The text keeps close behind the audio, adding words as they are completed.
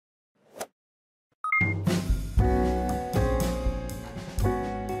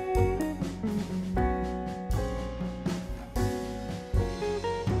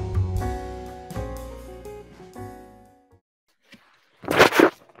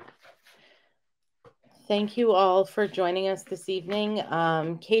Thank you all for joining us this evening.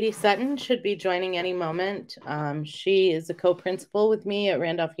 Katie Sutton should be joining any moment. She is a co-principal with me at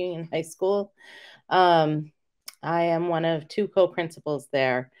Randolph Union High School. I am one of two co-principals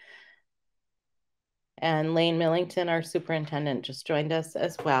there. And Lane Millington, our superintendent, just joined us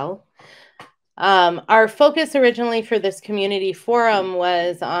as well. Our focus originally for this community forum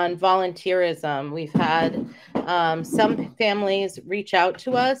was on volunteerism. We've had some families reach out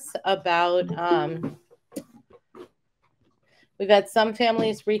to us about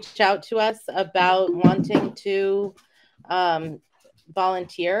wanting to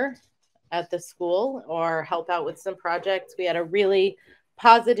volunteer at the school or help out with some projects. We had a really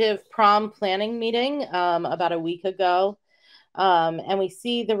positive prom planning meeting about a week ago. And we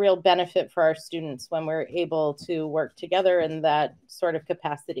see the real benefit for our students when we're able to work together in that sort of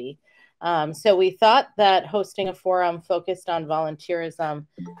capacity. So we thought that hosting a forum focused on volunteerism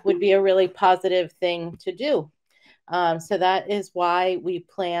would be a really positive thing to do. So that is why we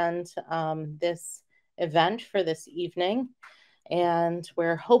planned this event for this evening. And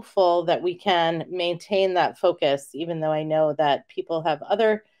we're hopeful that we can maintain that focus, even though I know that people have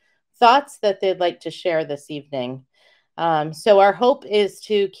other thoughts that they'd like to share this evening. So our hope is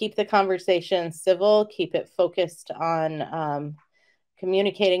to keep the conversation civil, keep it focused on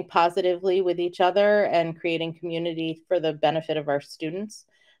communicating positively with each other and creating community for the benefit of our students.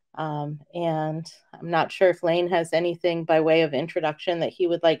 And I'm not sure if Lane has anything by way of introduction that he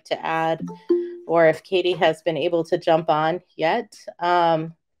would like to add, or if Katie has been able to jump on yet. But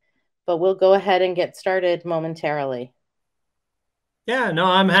we'll go ahead and get started momentarily. Yeah, no,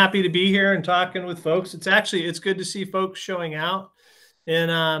 I'm happy to be here and talking with folks. It's good to see folks showing out.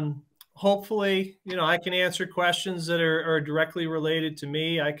 And hopefully, I can answer questions that are directly related to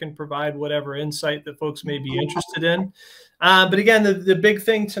me. I can provide whatever insight that folks may be interested in. But again, the big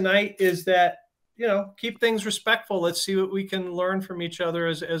thing tonight is that, keep things respectful. Let's see what we can learn from each other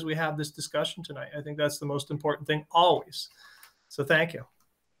as we have this discussion tonight. I think that's the most important thing always. So thank you.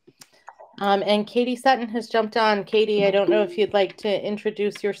 And Katie Sutton has jumped on. Katie, I don't know if you'd like to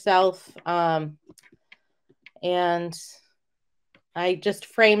introduce yourself. And I just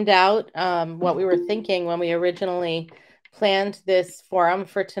framed out what we were thinking when we originally planned this forum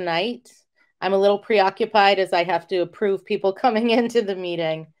for tonight. I'm a little preoccupied as I have to approve people coming into the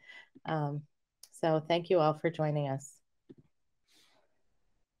meeting. So thank you all for joining us.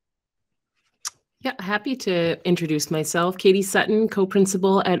 Yeah, happy to introduce myself. Katie Sutton,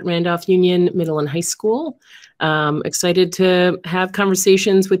 co-principal at Randolph Union Middle and High School. Excited to have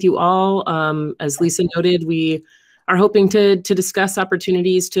conversations with you all. As Lisa noted, we are hoping to discuss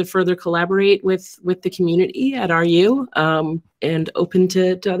opportunities to further collaborate with the community at RU and open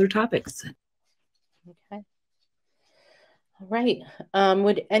to other topics. Okay. All right.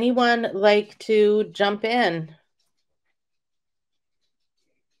 Would anyone like to jump in?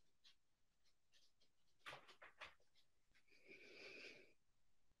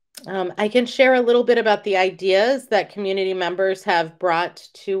 I can share a little bit about the ideas that community members have brought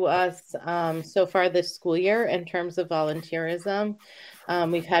to us so far this school year in terms of volunteerism.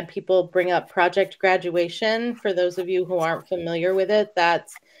 We've had people bring up project graduation. For those of you who aren't familiar with it,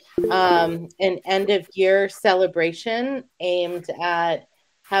 that's an end of year celebration aimed at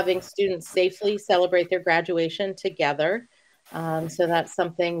having students safely celebrate their graduation together. So that's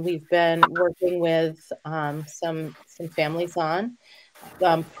something we've been working with some families on.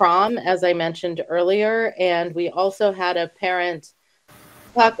 Prom, as I mentioned earlier, and we also had a parent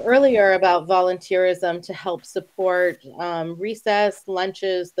talk earlier about volunteerism to help support recess,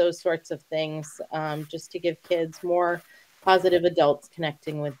 lunches, those sorts of things, just to give kids more positive adults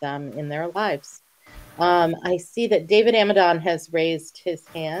connecting with them in their lives. I see that David Amadon has raised his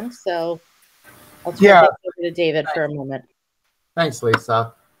hand, so I'll turn it over to David for a moment. Thanks,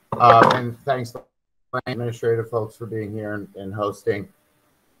 Lisa. And thanks to administrative folks for being here and hosting.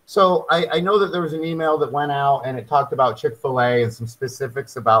 So I know that there was an email that went out and it talked about Chick-fil-A and some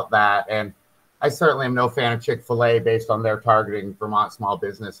specifics about that. And I certainly am no fan of Chick-fil-A based on their targeting Vermont small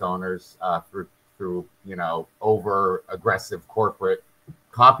business owners through over aggressive corporate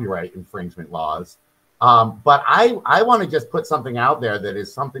copyright infringement laws. But I want to just put something out there that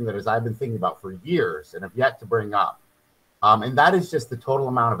is something that I've been thinking about for years and have yet to bring up. And that is just the total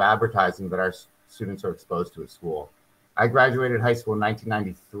amount of advertising that our students are exposed to at school. I graduated high school in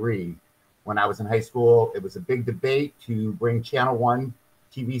 1993. When I was in high school, it was a big debate to bring Channel 1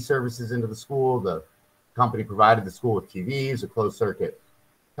 TV services into the school. The company provided the school with TVs, a closed circuit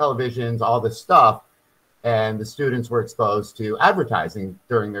televisions, all this stuff. And the students were exposed to advertising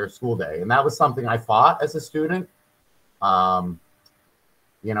during their school day. And that was something I fought as a student.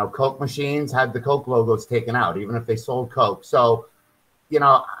 You know, Coke machines had the Coke logos taken out, even if they sold Coke. So, you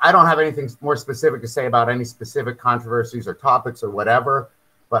know, I don't have anything more specific to say about any specific controversies or topics or whatever,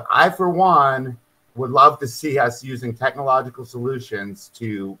 but I, for one, would love to see us using technological solutions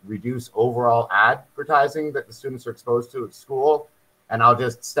to reduce overall advertising that the students are exposed to at school. And I'll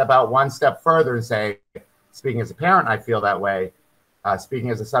just step out one step further and say, speaking as a parent, I feel that way. Speaking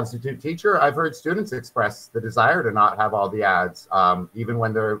as a substitute teacher, I've heard students express the desire to not have all the ads, even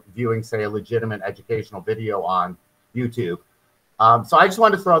when they're viewing, say, a legitimate educational video on YouTube. So I just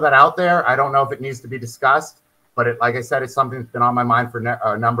wanted to throw that out there. I don't know if it needs to be discussed, but like I said, it's something that's been on my mind for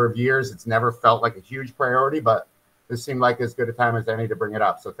a number of years. It's never felt like a huge priority, but this seemed like as good a time as any to bring it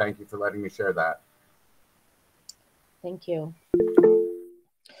up. So thank you for letting me share that. Thank you.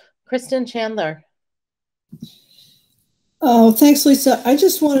 Kristen Chandler. Oh, thanks, Lisa. I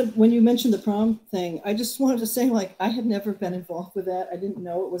just wanted, when you mentioned the prom thing, I just wanted to say, like, I had never been involved with that. I didn't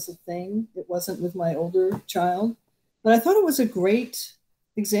know it was a thing. It wasn't with my older child. But I thought it was a great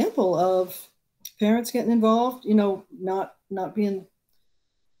example of parents getting involved, you know, not being,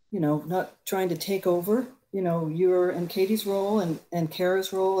 you know, not trying to take over, you know, your and Katie's role and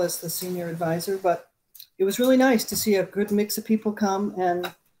Kara's role as the senior advisor. But it was really nice to see a good mix of people come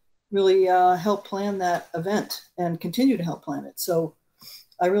and really help plan that event and continue to help plan it. So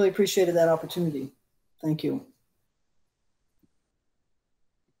I really appreciated that opportunity. Thank you.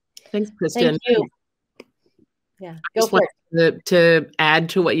 Thanks, Kristen. Thank you. Yeah, go for it. To add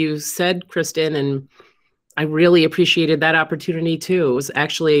to what you said, Kristen, and I really appreciated that opportunity too. It was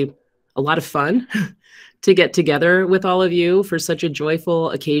actually a lot of fun to get together with all of you for such a joyful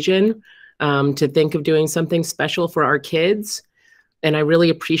occasion, to think of doing something special for our kids. And I really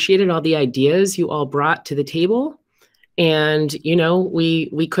appreciated all the ideas you all brought to the table. And, you know,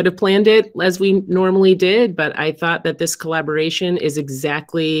 we could have planned it as we normally did, but I thought that this collaboration is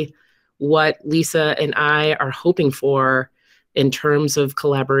exactly what Lisa and I are hoping for in terms of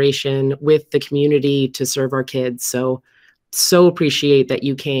collaboration with the community to serve our kids. So appreciate that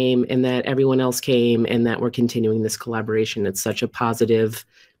you came and that everyone else came and that we're continuing this collaboration. It's such a positive,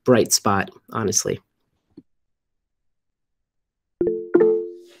 bright spot, honestly.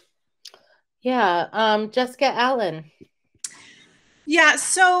 Yeah, Jessica Allen. Yeah,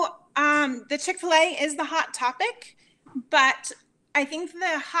 so the Chick-fil-A is the hot topic, but I think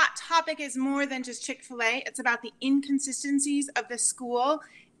the hot topic is more than just Chick-fil-A. It's about the inconsistencies of the school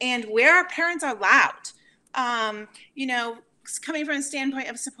and where our parents are loud. You know, coming from a standpoint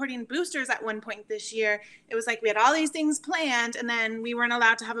of supporting boosters at one point this year, it was like we had all these things planned and then we weren't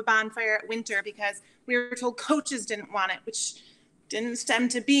allowed to have a bonfire at winter because we were told coaches didn't want it, which didn't stem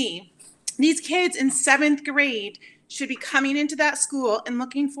to be. These kids in 7th grade should be coming into that school and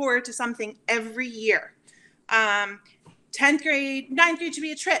looking forward to something every year. 10th grade, 9th grade should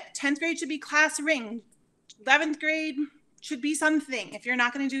be a trip. 10th grade should be class ring. 11th grade should be something. If you're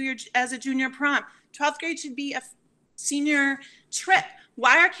not going to do your as a junior prom, 12th grade should be a senior trip.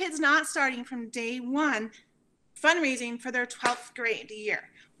 Why are kids not starting from day one fundraising for their 12th grade year?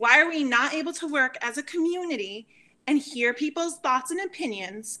 Why are we not able to work as a community and hear people's thoughts and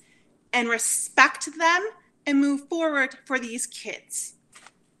opinions and respect them and move forward for these kids?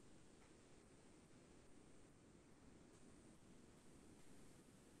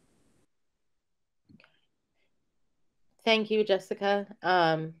 Thank you, Jessica.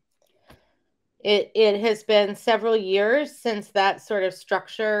 It has been several years since that sort of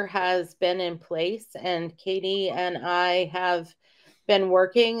structure has been in place, and Katie and I have been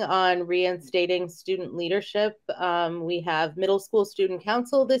working on reinstating student leadership. We have middle school student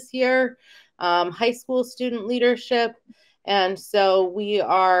council this year, high school student leadership. And so we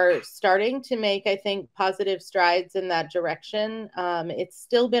are starting to make, I think, positive strides in that direction. It's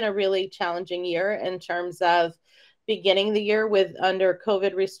still been a really challenging year in terms of beginning the year with under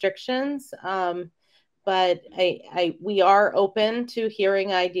COVID restrictions. But we are open to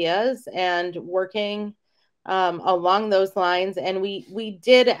hearing ideas and working along those lines. And we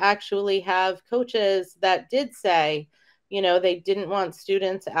did actually have coaches that did say, you know, they didn't want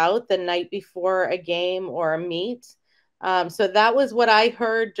students out the night before a game or a meet. So that was what I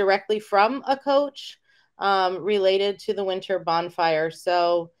heard directly from a coach related to the winter bonfire.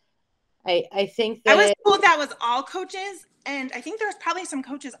 So I think that I was told that was all coaches, and I think there's probably some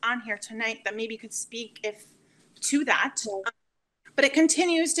coaches on here tonight that maybe could speak to that. But it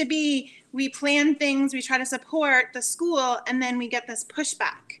continues to be, we plan things, we try to support the school, and then we get this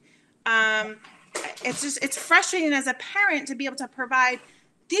pushback. It's frustrating as a parent to be able to provide,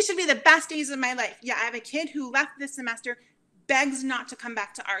 these should be the best days of my life. Yeah, I have a kid who left this semester, begs not to come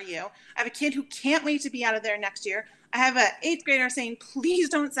back to RU. I have a kid who can't wait to be out of there next year. I have an 8th grader saying, please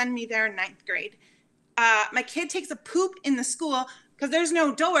don't send me there in 9th grade. My kid takes a poop in the school because there's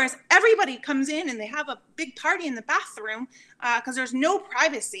no doors. Everybody comes in and they have a big party in the bathroom because there's no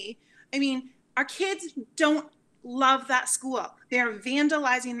privacy. I mean, our kids don't love that school. They're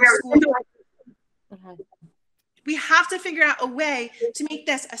vandalizing the school. We have to figure out a way to make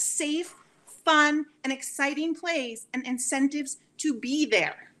this a safe, fun, and exciting place and incentives to be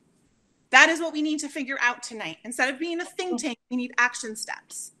there. That is what we need to figure out tonight. Instead of being a think tank, we need action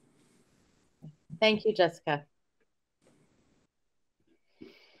steps. Thank you, Jessica.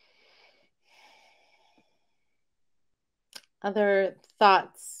 Other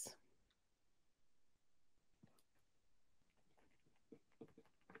thoughts?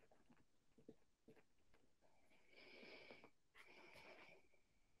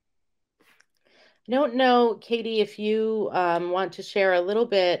 I don't know, Katie, if you want to share a little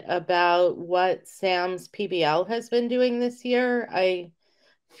bit about what Sam's PBL has been doing this year. I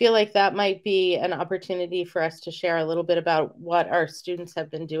feel like that might be an opportunity for us to share a little bit about what our students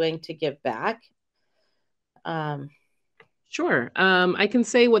have been doing to give back. Sure. I can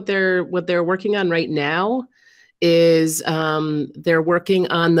say what they're working on right now is they're working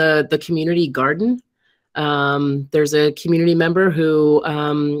on the community garden. There's a community member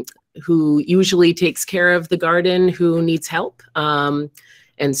who usually takes care of the garden who needs help. And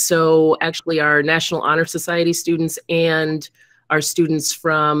so actually our National Honor Society students and our students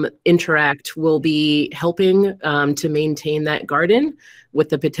from Interact will be helping to maintain that garden with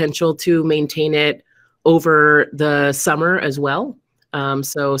the potential to maintain it over the summer as well.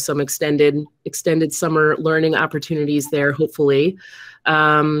 So some extended summer learning opportunities there, hopefully.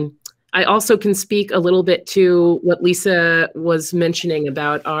 I also can speak a little bit to what Lisa was mentioning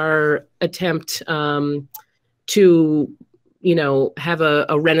about our attempt to, have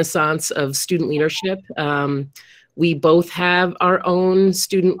a renaissance of student leadership. We both have our own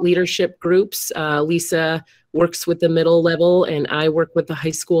student leadership groups. Lisa works with the middle level and I work with the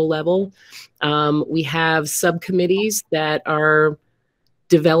high school level. We have subcommittees that are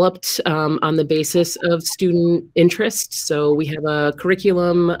developed on the basis of student interest. So we have a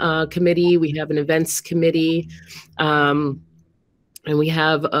curriculum committee, we have an events committee, and we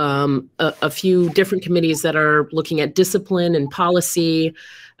have a few different committees that are looking at discipline and policy.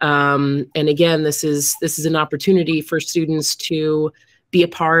 And again, this is an opportunity for students to be a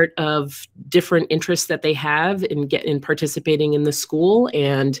part of different interests that they have in participating in the school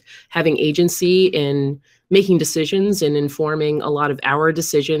and having agency in making decisions and informing a lot of our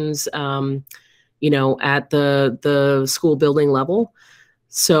decisions, at the school building level.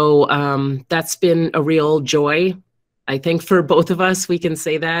 So that's been a real joy. I think for both of us, we can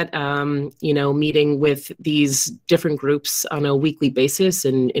say that, meeting with these different groups on a weekly basis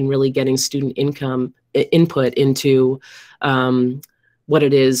and really getting student input into what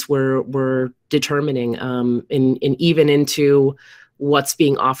it is we're determining, and even into what's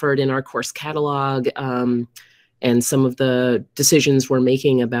being offered in our course catalog, and some of the decisions we're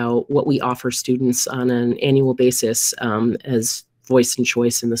making about what we offer students on an annual basis as voice and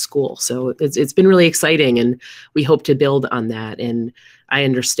choice in the school. So it's been really exciting, and we hope to build on that. And I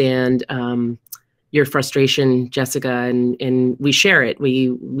understand your frustration, Jessica, and we share it.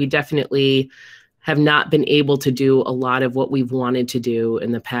 We definitely have not been able to do a lot of what we've wanted to do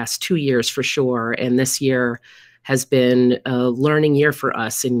in the past 2 years for sure. And this year has been a learning year for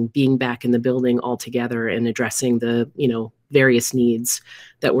us in being back in the building all together and addressing the, various needs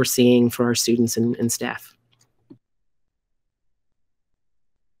that we're seeing for our students and staff.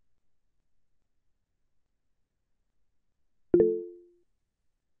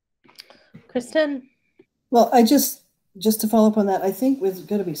 Kristen? Well, just to follow up on that, I think there's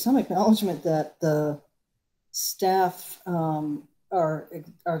going to be some acknowledgement that the staff are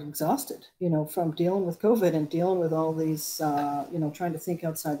exhausted, from dealing with COVID and dealing with all these, trying to think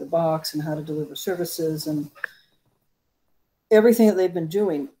outside the box and how to deliver services and everything that they've been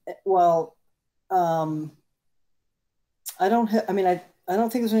doing. Well, I don't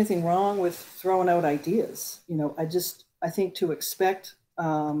think there's anything wrong with throwing out ideas. I think to expect,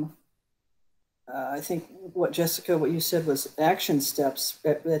 I think what you said was action steps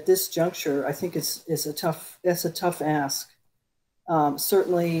at this juncture. I think it's a tough ask.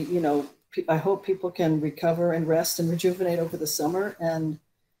 Certainly, I hope people can recover and rest and rejuvenate over the summer and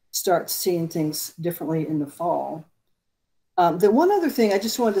start seeing things differently in the fall. The one other thing I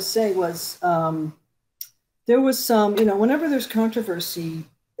just wanted to say was there was some, whenever there's controversy,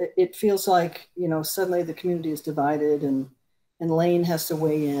 it feels like, suddenly the community is divided and Lane has to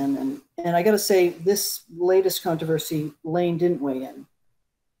weigh in. And I got to say, this latest controversy, Lane didn't weigh in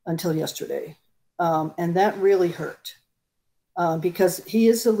until yesterday. And that really hurt because he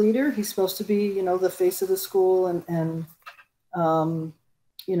is a leader. He's supposed to be, you know, the face of the school and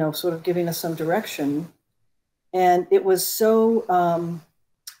you know, sort of giving us some direction. And it was so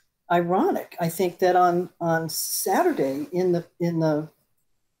ironic, I think, that on Saturday in the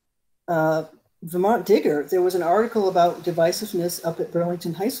Vermont Digger, there was an article about divisiveness up at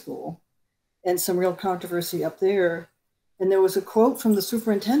Burlington High School and some real controversy up there. And there was a quote from the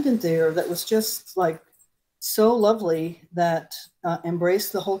superintendent there that was just like so lovely, that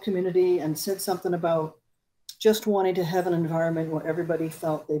embraced the whole community and said something about just wanting to have an environment where everybody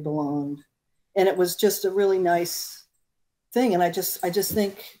felt they belonged. And it was just a really nice thing. And I just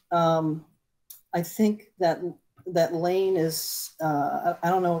think, I think that Lane is, I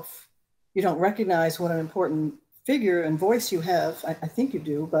don't know if you don't recognize what an important figure and voice you have. I think you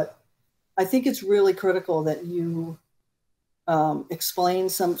do, but I think it's really critical that you explain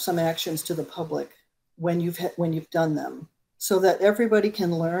some actions to the public when you've done them, so that everybody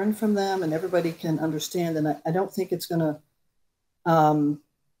can learn from them and everybody can understand. And I don't think it's going to,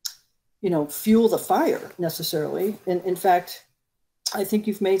 you know, fuel the fire necessarily. In fact, I think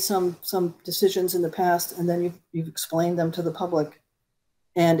you've made some decisions in the past, and then you've explained them to the public,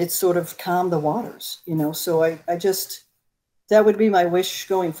 and it's sort of calmed the waters, you know. So I just, that would be my wish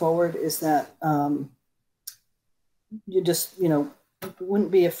going forward, is that you just, you know, wouldn't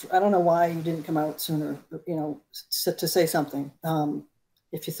be, I don't know why you didn't come out sooner, you know, to say something.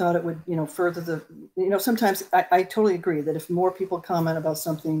 If you thought it would, you know, further the, you know, sometimes I totally agree that if more people comment about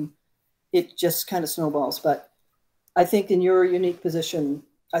something, it just kind of snowballs. But I think in your unique position,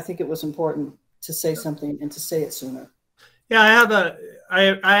 I think it was important to say something and to say it sooner. Yeah,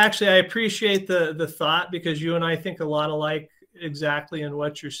 I appreciate the thought, because you and I think a lot alike exactly in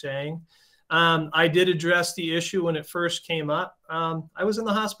what you're saying. I did address the issue when it first came up. I was in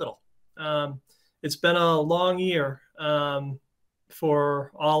the hospital. It's been a long year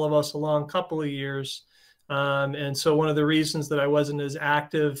for all of us, a long couple of years. And so one of the reasons that I wasn't as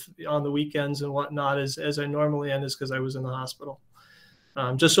active on the weekends and whatnot as I normally am is because I was in the hospital.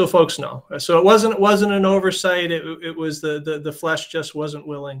 Just so folks know. So it wasn't an oversight. It was the flesh just wasn't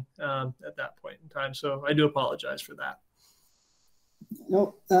willing at that point in time. So I do apologize for that.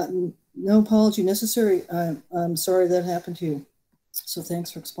 No, no apology necessary. I'm sorry that happened to you. So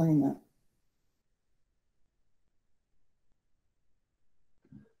thanks for explaining that.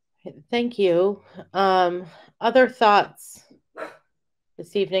 Thank you. Other thoughts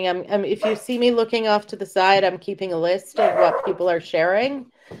this evening? If you see me looking off to the side, I'm keeping a list of what people are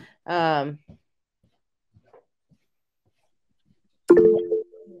sharing. Dana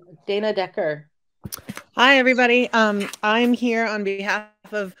Decker. Hi, everybody. I'm here on behalf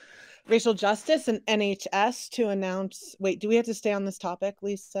of Racial Justice and NHS to announce, wait, do we have to stay on this topic,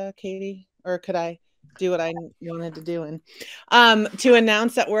 Lisa, Katie, or could I do what I wanted to do? And to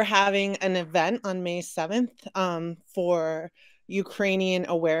announce that we're having an event on May 7th for Ukrainian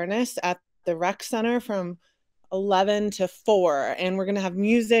awareness at the Rec Center from 11 to 4. And we're going to have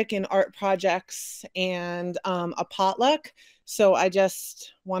music and art projects and a potluck. So I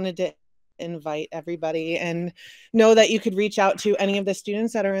just wanted to invite everybody and know that you could reach out to any of the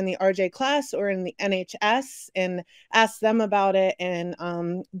students that are in the RJ class or in the NHS and ask them about it. And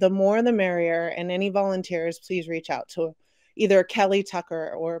the more the merrier. And any volunteers, please reach out to either Kelly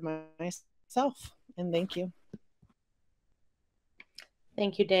Tucker or myself. And thank you.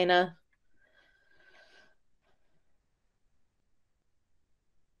 Thank you, Dana.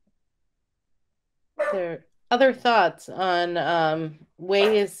 There other thoughts on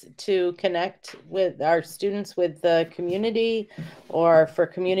ways to connect with our students with the community, or for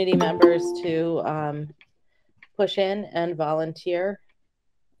community members to push in and volunteer?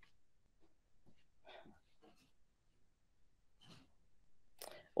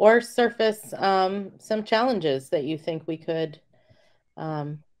 Or surface some challenges that you think we could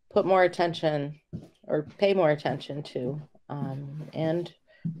put more attention or pay more attention to and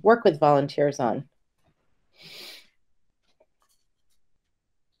work with volunteers on.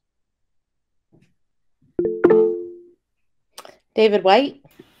 David White.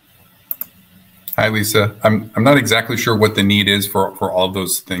 Hi, Lisa. I'm not exactly sure what the need is for all of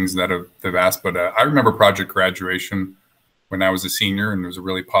those things that have asked, but I remember Project Graduation when I was a senior, and it was a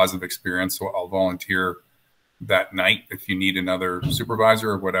really positive experience. So I'll volunteer that night. If you need another supervisor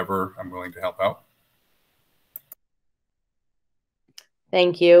or whatever, I'm willing to help out.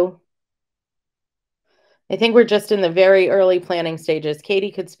 Thank you. I think we're just in the very early planning stages.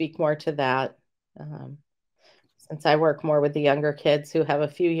 Katie could speak more to that, since I work more with the younger kids who have a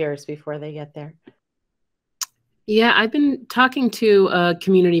few years before they get there. Yeah, I've been talking to a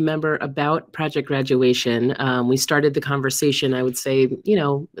community member about Project Graduation. We started the conversation, I would say,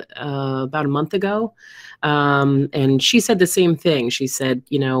 about a month ago. And she said the same thing. She said,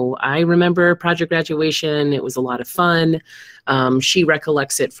 I remember Project Graduation. It was a lot of fun. She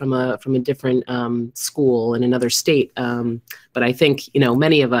recollects it from a different school in another state. But I think,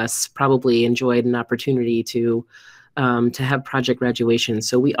 many of us probably enjoyed an opportunity to have Project Graduation.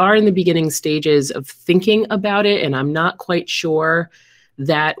 So we are in the beginning stages of thinking about it, and I'm not quite sure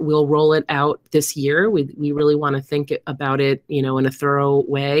that we'll roll it out this year. We really want to think about it, in a thorough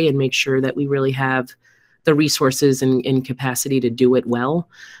way and make sure that we really have the resources and capacity to do it well.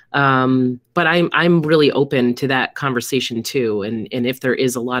 But I'm really open to that conversation too. And if there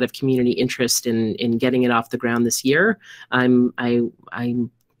is a lot of community interest in getting it off the ground this year, I'm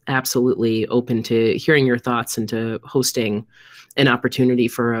absolutely open to hearing your thoughts and to hosting an opportunity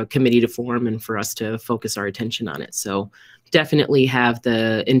for a committee to form and for us to focus our attention on it. So definitely have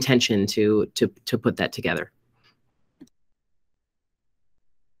the intention to put that together.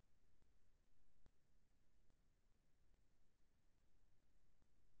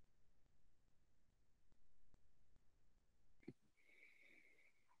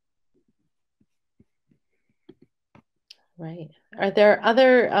 Right. Are there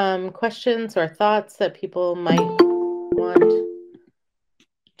other questions or thoughts that people might want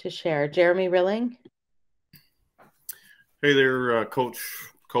to share? Jeremy Rilling? Hey there, Coach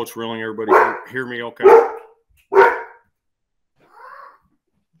Rilling. Everybody hear me okay?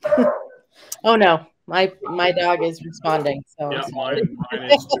 Oh, no. My dog is responding. So yeah, mine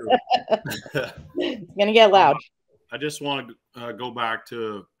is too. It's going to get loud. I just want to go back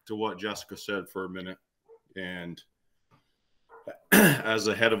to what Jessica said for a minute. And as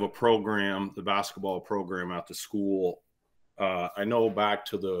the head of a program, the basketball program at the school, I know back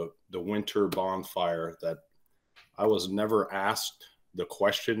to the winter bonfire that I was never asked the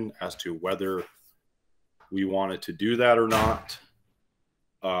question as to whether we wanted to do that or not.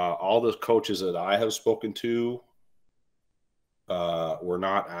 All the coaches that I have spoken to were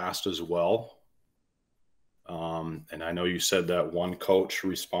not asked as well. And I know you said that one coach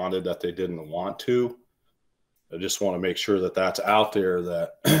responded that they didn't want to. I just want to make sure that that's out there,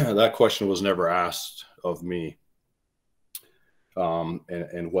 that that question was never asked of me,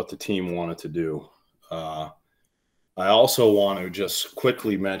 and what the team wanted to do. I also want to just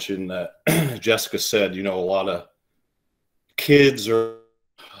quickly mention that Jessica said, a lot of kids are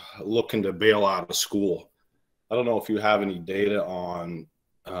looking to bail out of school. I don't know if you have any data on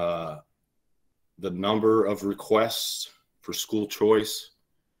the number of requests for school choice.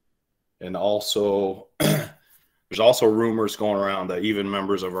 And also, there's also rumors going around that even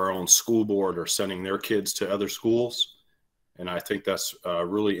members of our own school board are sending their kids to other schools. And I think that's a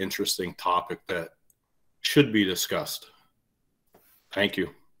really interesting topic that should be discussed. Thank you.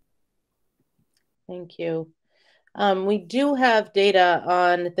 Thank you. We do have data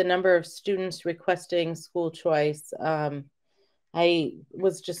on the number of students requesting school choice. I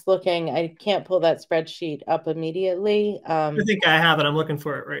was just looking. I can't pull that spreadsheet up immediately. I think I have it. I'm looking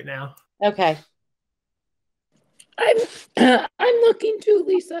for it right now. Okay. I'm looking too,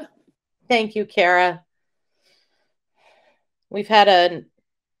 Lisa. Thank you, Kara. We've had a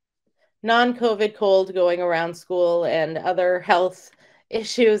non-COVID cold going around school and other health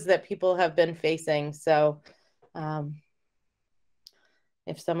issues that people have been facing. So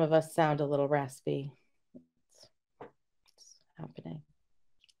if some of us sound a little raspy, it's happening.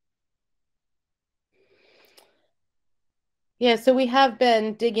 Yeah, so we have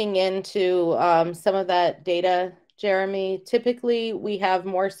been digging into some of that data, Jeremy. Typically, we have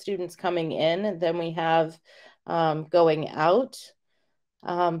more students coming in than we have going out.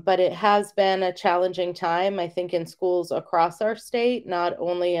 But it has been a challenging time, I think, in schools across our state, not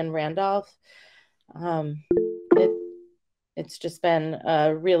only in Randolph. It's just been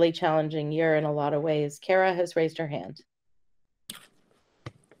a really challenging year in a lot of ways. Kara has raised her hand.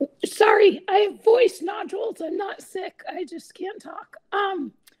 Sorry, I have voice nodules. I'm not sick. I just can't talk.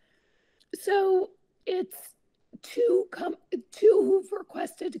 So it's two who've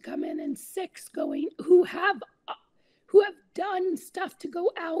requested to come in and 6 going who have done stuff to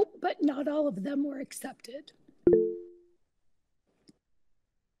go out, but not all of them were accepted.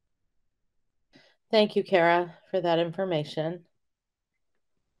 Thank you, Kara, for that information.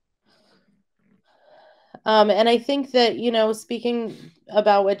 And I think that, speaking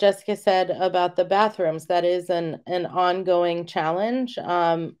about what Jessica said about the bathrooms, that is an ongoing challenge.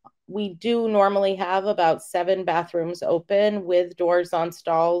 We do normally have about 7 bathrooms open with doors on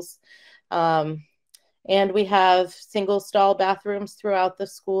stalls. And we have single stall bathrooms throughout the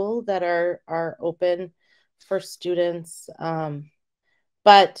school that are open for students.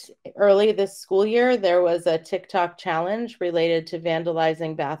 But early this school year, there was a TikTok challenge related to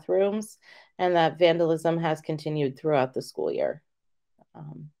vandalizing bathrooms, and that vandalism has continued throughout the school year.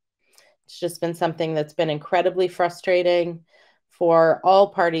 It's just been something that's been incredibly frustrating for all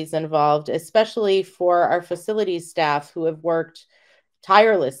parties involved, especially for our facilities staff who have worked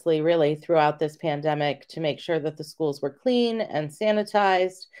tirelessly really throughout this pandemic to make sure that the schools were clean and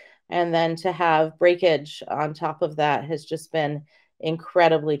sanitized. And then to have breakage on top of that has just been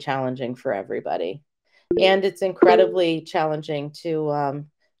incredibly challenging for everybody. And it's incredibly challenging to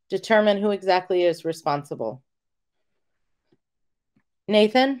determine who exactly is responsible.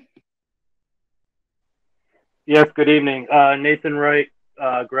 Nathan? Yes, good evening. Nathan Wright,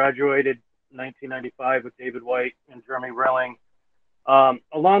 graduated 1995 with David White and Jeremy Rilling.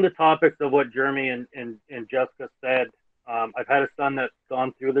 Along the topics of what Jeremy and Jessica said, I've had a son that's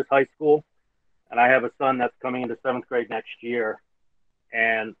gone through this high school, and I have a son that's coming into 7th grade next year.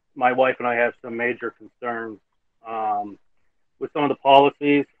 And my wife and I have some major concerns with some of the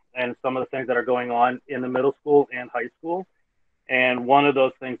policies and some of the things that are going on in the middle school and high school. And one of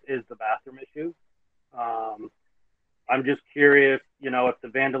those things is the bathroom issue. I'm just curious, if the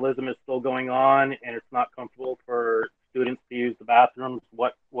vandalism is still going on and it's not comfortable for students to use the bathrooms,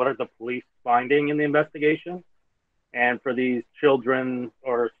 what are the police finding in the investigation? And for these children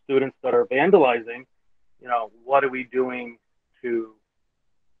or students that are vandalizing, what are we doing to,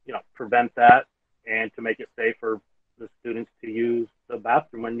 prevent that and to make it safe for the students to use the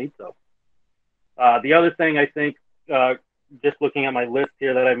bathroom when need so? The other thing I think, just looking at my list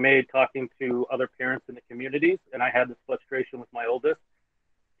here that I made, talking to other parents in the communities, and I had this frustration with my oldest,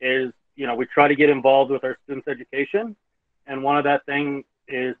 is, we try to get involved with our students' education. And one of that thing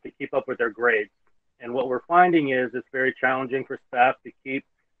is to keep up with their grades. And what we're finding is it's very challenging for staff to keep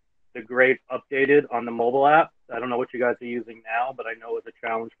the grades updated on the mobile app. I don't know what you guys are using now, but I know it was a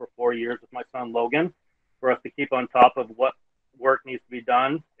challenge for 4 years with my son, Logan, for us to keep on top of what work needs to be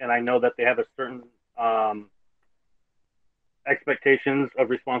done. And I know that they have a certain expectations of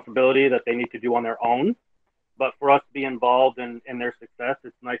responsibility that they need to do on their own. But for us to be involved in their success,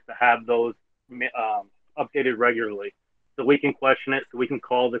 it's nice to have those updated regularly, so we can question it, so we can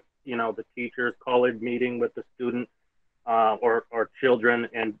call the teachers, call a meeting with the student or children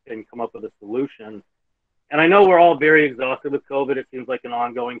and come up with a solution. And I know we're all very exhausted with COVID. It seems like an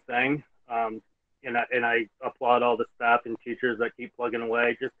ongoing thing. And I applaud all the staff and teachers that keep plugging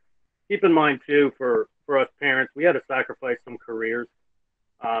away. Just keep in mind too, for us parents, we had to sacrifice some careers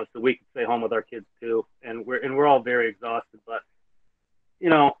so we could stay home with our kids too. And we're all very exhausted. But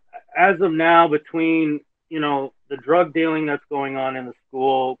as of now, between the drug dealing that's going on in the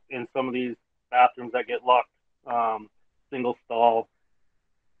school, in some of these bathrooms that get locked, single stall,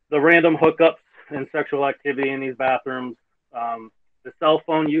 the random hookups and sexual activity in these bathrooms, the cell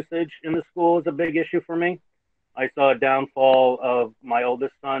phone usage in the school is a big issue for me. I saw a downfall of my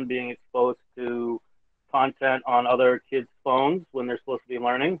oldest son being exposed to content on other kids' phones when they're supposed to be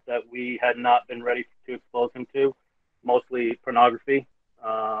learning that we had not been ready to expose him to, mostly pornography,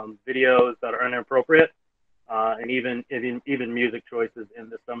 videos that are inappropriate, and even music choices in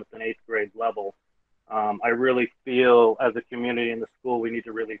the 7th and 8th grade level. I really feel as a community in the school, we need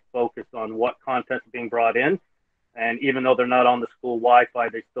to really focus on what content is being brought in. And even though they're not on the school Wi-Fi,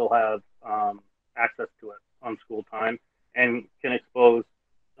 they still have access to it on school time and can expose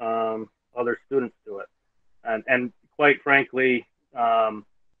other students to it. And quite frankly,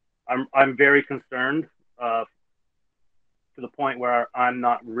 I'm very concerned to the point where I'm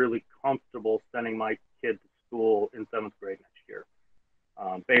not really comfortable sending my kid to school in 7th grade next year,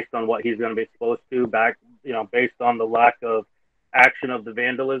 based on what he's going to be exposed to, based on the lack of action of the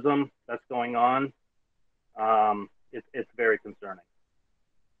vandalism that's going on. It's very concerning.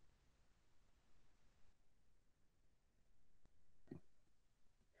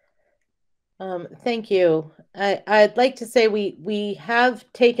 Thank you. I'd like to say we have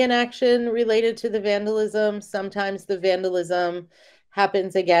taken action related to the vandalism. Sometimes the vandalism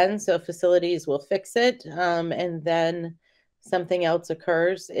happens again, so facilities will fix it, and then something else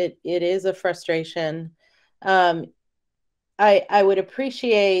occurs. It is a frustration. I would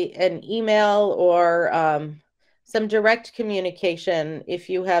appreciate an email or some direct communication if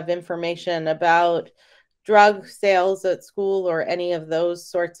you have information about drug sales at school or any of those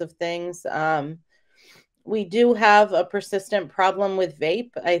sorts of things. We do have a persistent problem with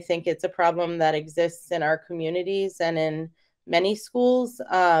vape. I think it's a problem that exists in our communities and in many schools.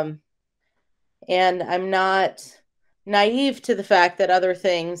 And I'm not naive to the fact that other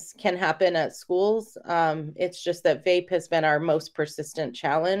things can happen at schools. It's just that vape has been our most persistent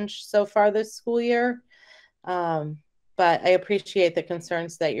challenge so far this school year. But I appreciate the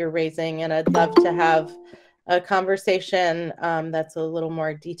concerns that you're raising, and I'd love to have a conversation that's a little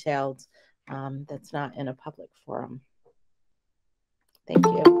more detailed, that's not in a public forum. Thank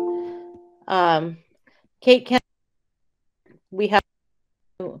you. Kate, we have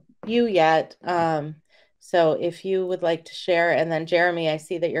you yet. So if you would like to share, and then Jeremy, I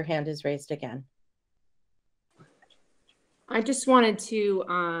see that your hand is raised again. I just wanted to,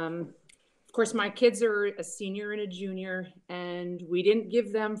 of course, my kids are a senior and a junior, and we didn't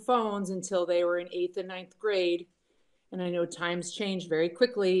give them phones until they were in 8th and 9th grade. And I know times change very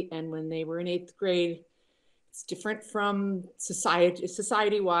quickly. And when they were in 8th grade, it's different from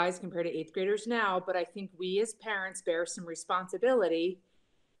society-wise compared to 8th graders now. But I think we as parents bear some responsibility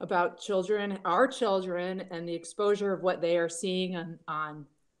about children, our children, and the exposure of what they are seeing on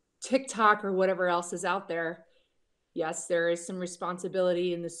TikTok or whatever else is out there. Yes, there is some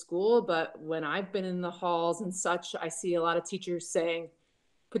responsibility in the school, but when I've been in the halls and such, I see a lot of teachers saying,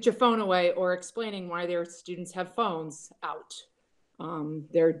 put your phone away, or explaining why their students have phones out.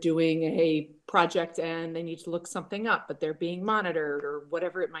 They're doing a project and they need to look something up, but they're being monitored or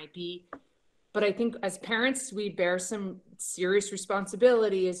whatever it might be. But I think as parents, we bear some serious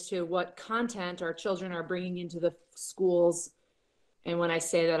responsibility as to what content our children are bringing into the schools. And when I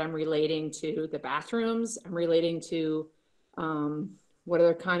say that, I'm relating to the bathrooms, I'm relating to what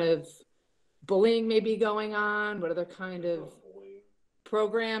other kind of bullying may be going on, what other kind of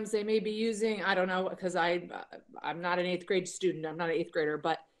programs they may be using. I don't know, because I'm not an 8th grade student, I'm not an 8th grader,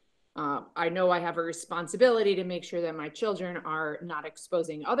 but I know I have a responsibility to make sure that my children are not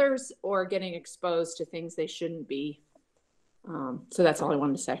exposing others or getting exposed to things they shouldn't be. So that's all I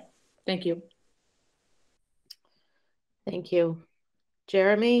wanted to say. Thank you. Thank you.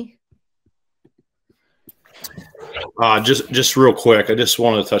 Jeremy? Just real quick, I just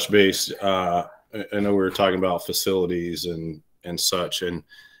wanted to touch base. I know we were talking about facilities and such, and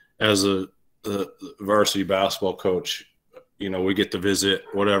as a varsity basketball coach, you know, we get to visit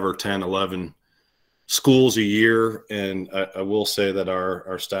whatever 10, 11 schools a year, and I will say that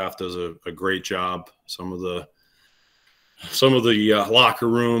our staff does a great job. Some of the locker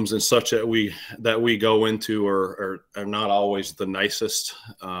rooms and such that we go into are not always the nicest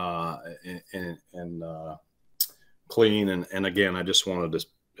and clean. And again, I just wanted to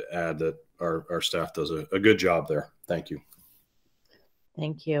add that our staff does a good job there. Thank you.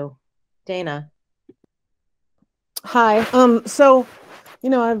 Thank you. Dana. Hi. So, you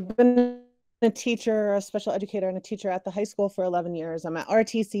know, I've been a teacher, a special educator, and a teacher at the high school for 11 years. I'm at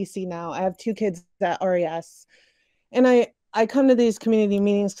RTCC now. I have 2 kids at RES. And I come to these community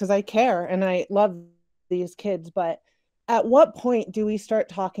meetings because I care and I love these kids. But at what point do we start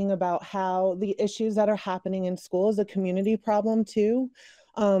talking about how the issues that are happening in school is a community problem too?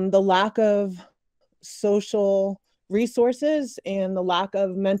 The lack of social resources and the lack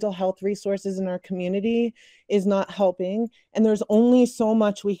of mental health resources in our community is not helping. And there's only so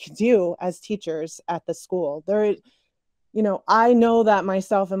much we can do as teachers at the school. You know, I know that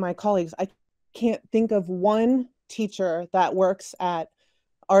myself and my colleagues, I can't think of one teacher that works at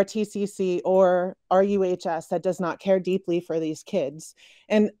RTCC or RUHS that does not care deeply for these kids.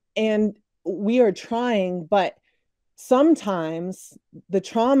 And we are trying, but sometimes the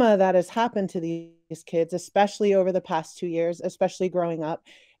trauma that has happened to these kids, especially over the past 2 years, especially growing up,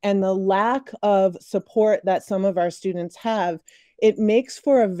 and the lack of support that some of our students have, it makes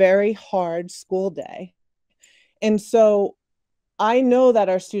for a very hard school day. And so I know that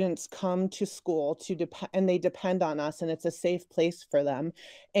our students come to school and they depend on us, and it's a safe place for them.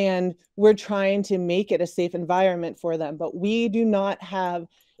 And we're trying to make it a safe environment for them, but we do not have,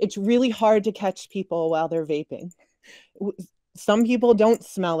 it's really hard to catch people while they're vaping. Some people don't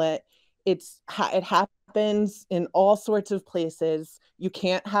smell it. It happens in all sorts of places. You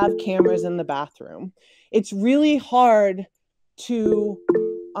can't have cameras in the bathroom. It's really hard to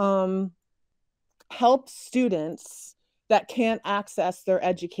help students that can't access their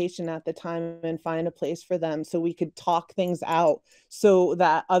education at the time and find a place for them so we could talk things out so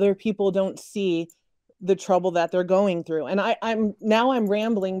that other people don't see the trouble that they're going through. And I'm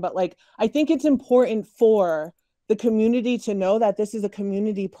rambling, but like, I think it's important for the community to know that this is a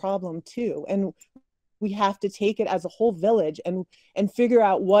community problem too. And we have to take it as a whole village and figure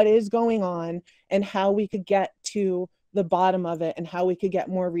out what is going on and how we could get to the bottom of it and how we could get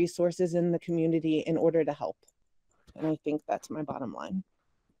more resources in the community in order to help. And I think that's my bottom line.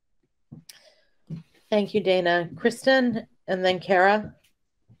 Thank you, Dana. Kristen, and then Kara.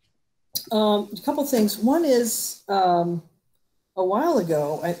 A couple things. One is a while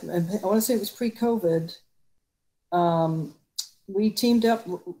ago, I want to say it was pre-COVID, we teamed up,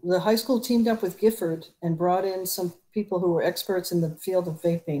 the high school teamed up with Gifford and brought in some people who were experts in the field of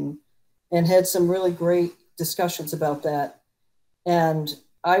vaping and had some really great discussions about that. And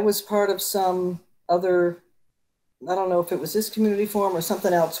I was part of some other, I don't know if it was this community forum or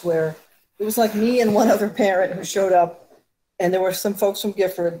something else, where it was like me and one other parent who showed up, and there were some folks from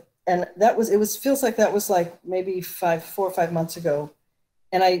Gifford. And that was, feels like that was like maybe 4 or 5 months ago.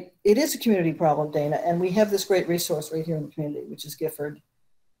 And it is a community problem, Dana, and we have this great resource right here in the community, which is Gifford,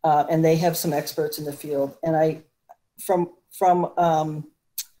 and they have some experts in the field. And from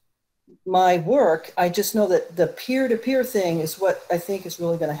my work, I just know that the peer-to-peer thing is what I think is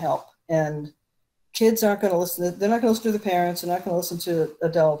really going to help. And kids aren't going to listen. They're not going to listen to their parents. They're not going to listen to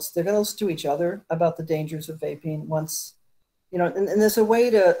adults. They're going to listen to each other about the dangers of vaping. Once, you know, and there's a way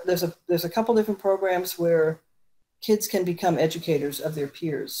to. There's a couple different programs where kids can become educators of their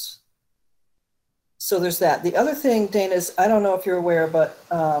peers. So there's that. The other thing, Dana, is I don't know if you're aware, but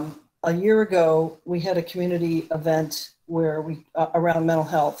a year ago we had a community event where we around mental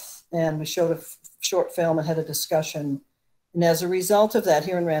health, and we showed a short film and had a discussion. And as a result of that,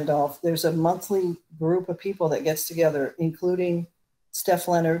 here in Randolph, there's a monthly group of people that gets together, including Steph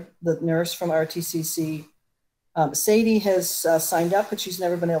Leonard, the nurse from RTCC. Sadie has signed up, but she's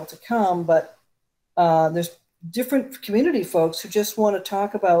never been able to come. But there's different community folks who just want to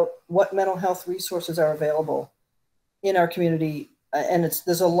talk about what mental health resources are available in our community. And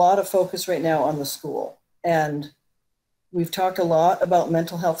there's a lot of focus right now on the school. And we've talked a lot about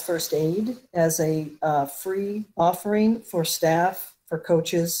mental health first aid as a free offering for staff, for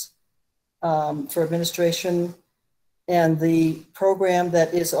coaches, for administration, and the program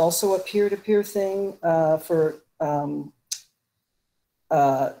that is also a peer-to-peer thing for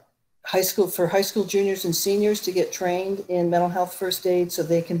high school juniors and seniors to get trained in mental health first aid, so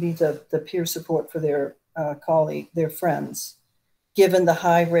they can be the peer support for their their friends, given the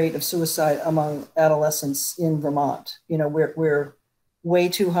high rate of suicide among adolescents in Vermont. You know, we're way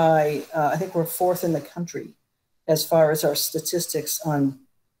too high. I think we're 4th in the country as far as our statistics on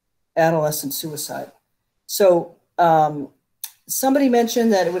adolescent suicide. So somebody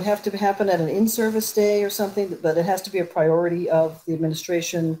mentioned that it would have to happen at an in-service day or something, but it has to be a priority of the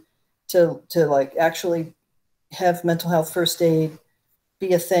administration to like actually have mental health first aid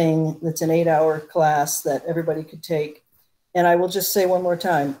be a thing that's an 8-hour class that everybody could take. And I will just say one more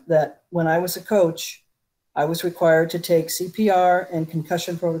time that when I was a coach, I was required to take CPR and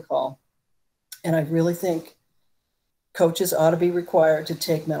concussion protocol. And I really think coaches ought to be required to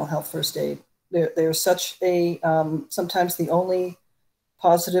take mental health first aid. They're such a, sometimes the only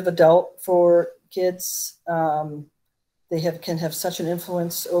positive adult for kids. They can have such an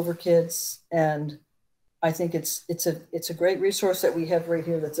influence over kids. And I think it's a great resource that we have right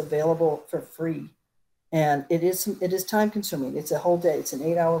here that's available for free. And it is time consuming. It's a whole day. It's an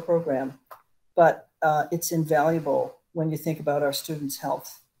 8-hour program, but it's invaluable when you think about our students'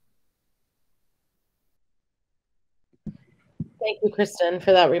 health. Thank you, Kristen,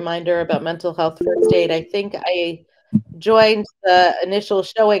 for that reminder about mental health first aid. I think I joined the initial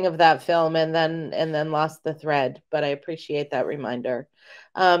showing of that film and then lost the thread, but I appreciate that reminder.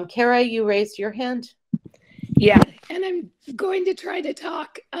 Kara, you raised your hand. Yeah, and I'm going to try to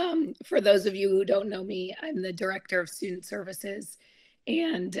talk. For those of you who don't know me, I'm the Director of Student Services,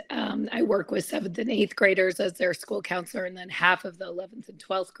 and I work with 7th and 8th graders as their school counselor, and then half of the 11th and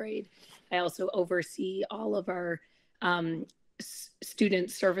 12th grade. I also oversee all of our student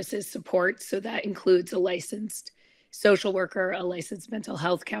services support, so that includes a licensed social worker, a licensed mental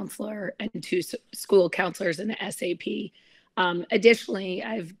health counselor, and 2 school counselors and an SAP. Additionally,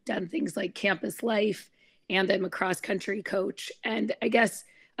 I've done things like campus life, and I'm a cross-country coach. And I guess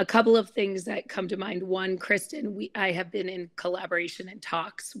a couple of things that come to mind. One, Kristen, I have been in collaboration and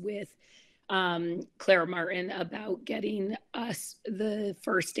talks with Clara Martin about getting us the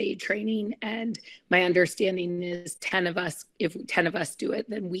first aid training. And my understanding is 10 of us, if 10 of us do it,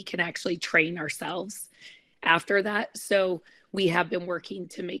 then we can actually train ourselves after that. So we have been working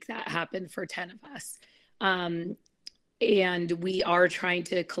to make that happen for 10 of us. And we are trying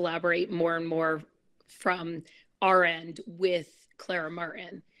to collaborate more and more from our end with Clara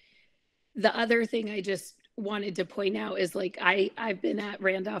Martin. The other thing I just wanted to point out is, like, I've been at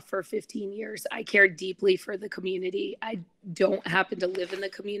Randolph for 15 years. I care deeply for the community. I don't happen to live in the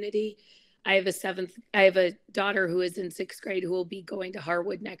community. I have a daughter who is in 6th grade who will be going to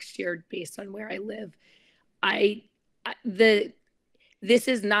Harwood next year based on where I live. This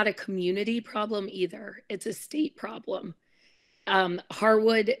is not a community problem either. It's a state problem.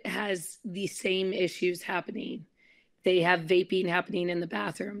 Harwood has the same issues happening. They have vaping happening in the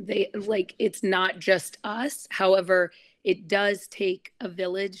bathroom. It's not just us. However, it does take a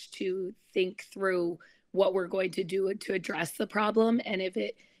village to think through what we're going to do to address the problem. And if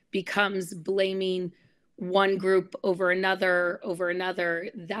it becomes blaming one group over another,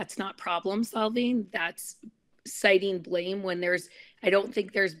 that's not problem solving. That's citing blame when I don't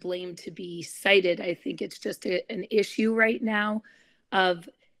think there's blame to be cited. I think it's just an issue right now of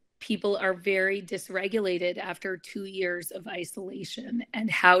people are very dysregulated after 2 years of isolation. And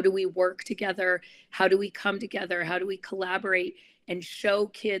how do we work together? How do we come together? How do we collaborate and show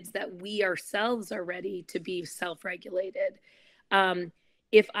kids that we ourselves are ready to be self-regulated?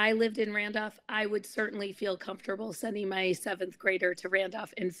 If I lived in Randolph, I would certainly feel comfortable sending my 7th grader to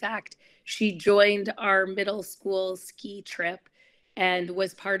Randolph. In fact, she joined our middle school ski trip and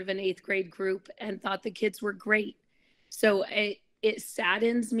was part of an 8th grade group and thought the kids were great. So it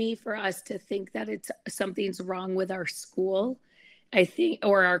saddens me for us to think that something's wrong with our school, I think,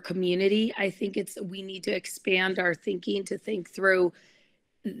 or our community. I think we need to expand our thinking to think through.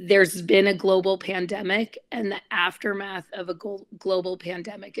 There's been a global pandemic, and the aftermath of a global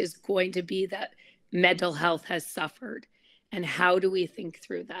pandemic is going to be that mental health has suffered. And how do we think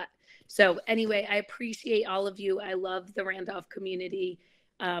through that? So anyway, I appreciate all of you. I love the Randolph community.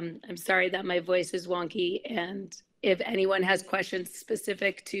 I'm sorry that my voice is wonky. And if anyone has questions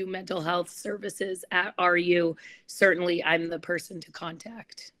specific to mental health services at RU, certainly I'm the person to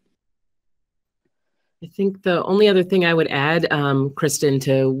contact. I think the only other thing I would add, Kristen,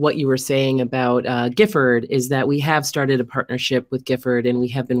 to what you were saying about Gifford is that we have started a partnership with Gifford, and we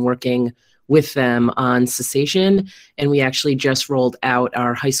have been working with them on cessation. And we actually just rolled out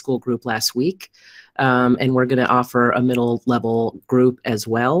our high school group last week. And we're going to offer a middle level group as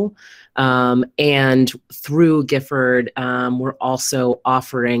well. And through Gifford, we're also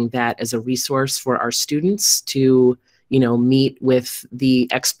offering that as a resource for our students to meet with the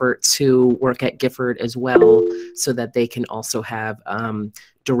experts who work at Gifford as well, so that they can also have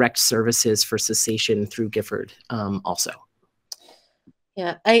direct services for cessation through Gifford also.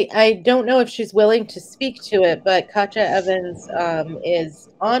 Yeah, I don't know if she's willing to speak to it, but Katja Evans is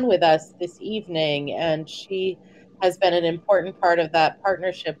on with us this evening, and she has been an important part of that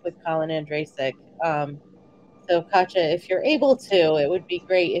partnership with Colin Andrasik. So Katja, if you're able to, it would be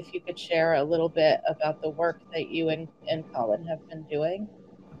great if you could share a little bit about the work that you and Colin have been doing.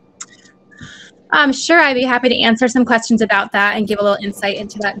 Sure, I'd be happy to answer some questions about that and give a little insight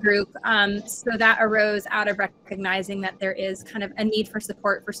into that group. So that arose out of recognizing that there is kind of a need for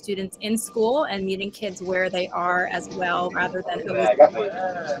support for students in school and meeting kids where they are as well, rather than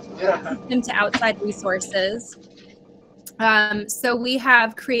them to outside resources. So we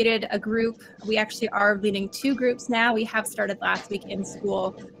have created a group. We actually are leading 2 groups now. We have started last week in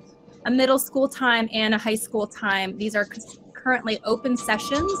school, a middle school time and a high school time. These are currently open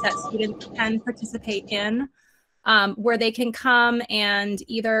sessions that students can participate in, where they can come and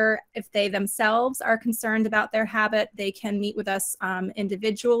either, if they themselves are concerned about their habit, they can meet with us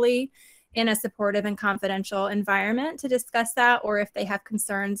individually in a supportive and confidential environment to discuss that, or if they have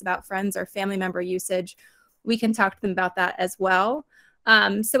concerns about friends or family member usage, we can talk to them about that as well.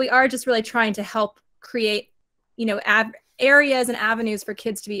 So we are just really trying to help create, areas and avenues for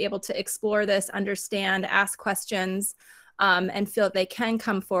kids to be able to explore this, understand, ask questions, and feel that they can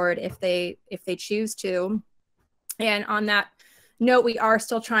come forward if they choose to. And on that note, we are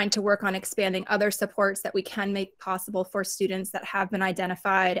still trying to work on expanding other supports that we can make possible for students that have been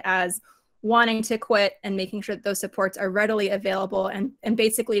identified as wanting to quit, and making sure that those supports are readily available and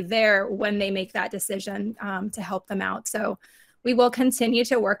basically there when they make that decision to help them out. So we will continue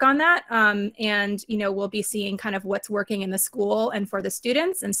to work on that. And, we'll be seeing kind of what's working in the school and for the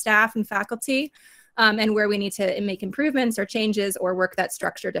students and staff and faculty, and where we need to make improvements or changes or work that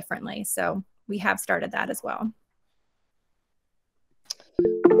structure differently. So we have started that as well.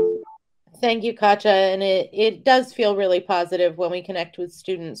 Thank you, Katja. And it does feel really positive when we connect with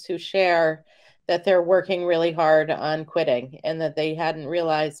students who share that they're working really hard on quitting and that they hadn't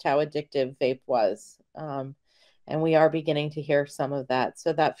realized how addictive vape was. And we are beginning to hear some of that.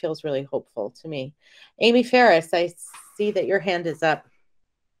 So that feels really hopeful to me. Amy Ferris, I see that your hand is up.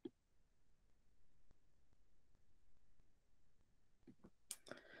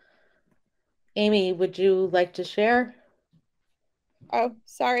 Amy, would you like to share? Oh,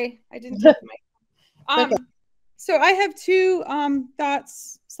 sorry, I didn't take the mic. Okay. So I have 2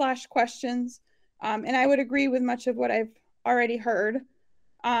 thoughts / questions, and I would agree with much of what I've already heard.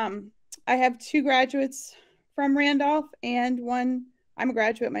 I have 2 graduates from Randolph, and I'm a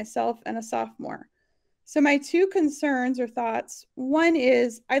graduate myself and a sophomore. So my 2 concerns or thoughts, one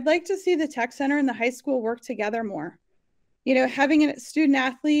is I'd like to see the tech center and the high school work together more. Having a student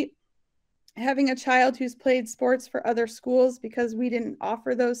athlete having a child who's played sports for other schools because we didn't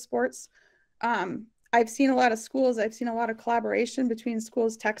offer those sports. I've seen a lot of schools, I've seen a lot of collaboration between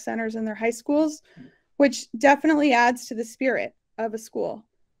schools, tech centers, and their high schools, which definitely adds to the spirit of a school.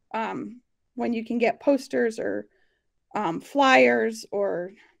 When you can get posters or flyers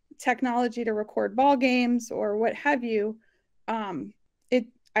or technology to record ball games or what have you,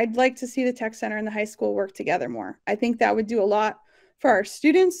 I'd like to see the tech center and the high school work together more. I think that would do a lot for our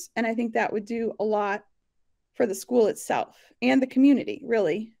students, and I think that would do a lot for the school itself and the community,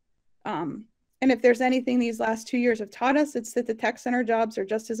 really. And if there's anything these last 2 years have taught us, it's that the tech center jobs are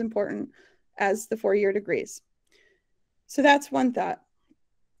just as important as the 4-year degrees. So that's one thought.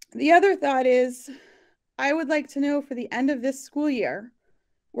 The other thought is, I would like to know for the end of this school year,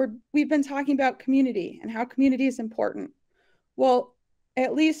 we've been talking about community and how community is important. Well,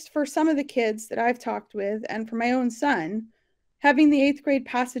 at least for some of the kids that I've talked with and for my own son, having the 8th grade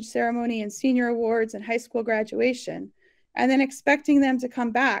passage ceremony and senior awards and high school graduation, and then expecting them to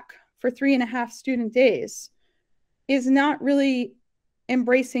come back for 3.5 student days is not really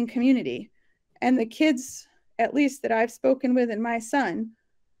embracing community. And the kids, at least that I've spoken with and my son,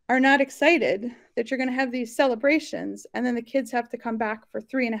 are not excited that you're going to have these celebrations and then the kids have to come back for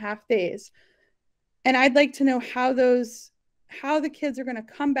 3.5 days. And I'd like to know how the kids are going to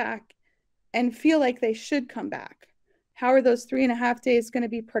come back and feel like they should come back. How are those 3.5 days going to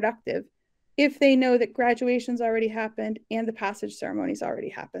be productive if they know that graduation's already happened and the passage ceremony's already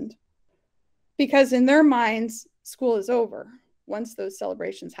happened? Because in their minds, school is over once those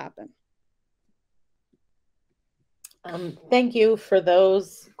celebrations happen. Thank you for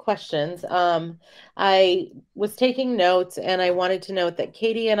those questions. I was taking notes and I wanted to note that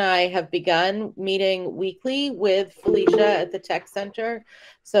Katie and I have begun meeting weekly with Felicia at the Tech Center.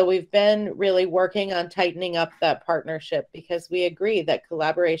 So we've been really working on tightening up that partnership because we agree that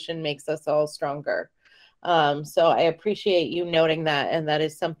collaboration makes us all stronger. So I appreciate you noting that, and that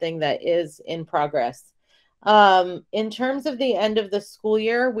is something that is in progress. In terms of the end of the school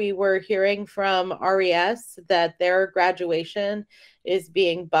year, we were hearing from RES that their graduation is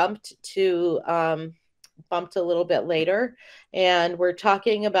being bumped a little bit later. And we're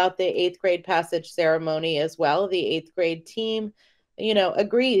talking about the 8th grade passage ceremony as well. The 8th grade team,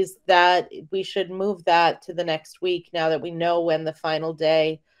 agrees that we should move that to the next week now that we know when the final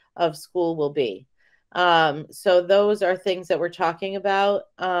day of school will be. So those are things that we're talking about.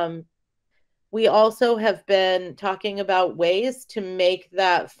 We also have been talking about ways to make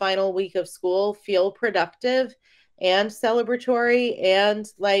that final week of school feel productive and celebratory and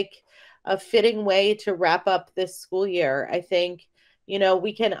like a fitting way to wrap up this school year. I think,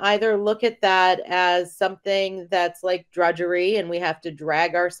 we can either look at that as something that's like drudgery and we have to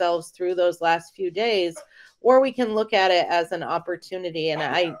drag ourselves through those last few days, or we can look at it as an opportunity. And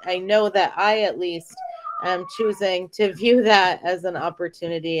I know that I at least am choosing to view that as an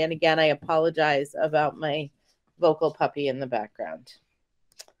opportunity. And again, I apologize about my vocal puppy in the background.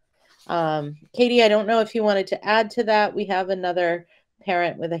 Katie, I don't know if you wanted to add to that. We have another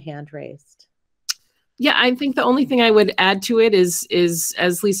parent with a hand raised. Yeah, I think the only thing I would add to it is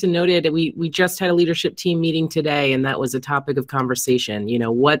as Lisa noted, we just had a leadership team meeting today, and that was a topic of conversation.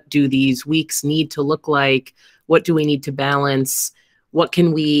 What do these weeks need to look like? What do we need to balance? What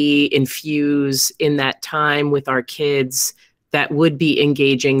can we infuse in that time with our kids that would be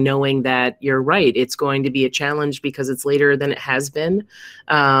engaging, knowing that you're right, it's going to be a challenge because it's later than it has been.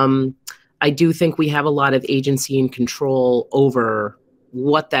 I do think we have a lot of agency and control over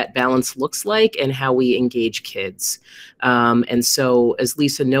what that balance looks like and how we engage kids. And so, as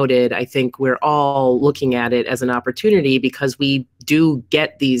Lisa noted, I think we're all looking at it as an opportunity because we do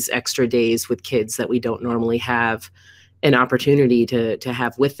get these extra days with kids that we don't normally have an opportunity to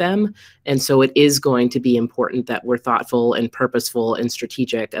have with them. And so it is going to be important that we're thoughtful and purposeful and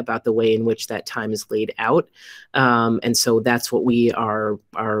strategic about the way in which that time is laid out. And so that's what we are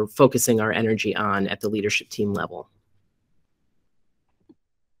focusing our energy on at the leadership team level.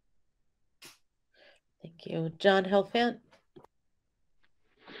 Thank you. John Helfant.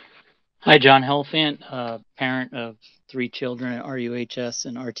 Hi, John Helfant, parent of 3 children at RUHS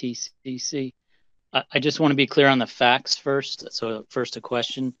and RTCC. I just want to be clear on the facts first. So first a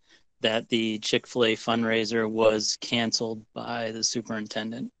question that the Chick-fil-A fundraiser was canceled by the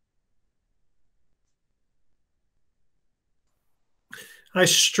superintendent. I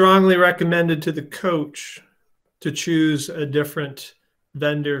strongly recommended to the coach to choose a different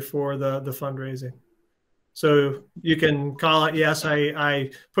vendor for the fundraising. So you can call it, yes, I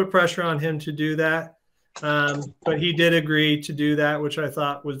put pressure on him to do that. But he did agree to do that, which I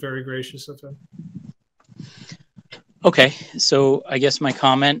thought was very gracious of him. Okay, so I guess my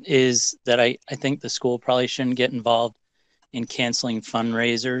comment is that I think the school probably shouldn't get involved in canceling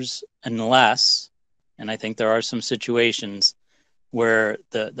fundraisers unless, and I think there are some situations where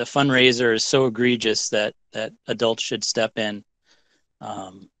the fundraiser is so egregious that adults should step in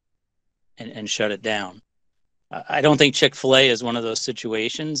and shut it down. I don't think Chick-fil-A is one of those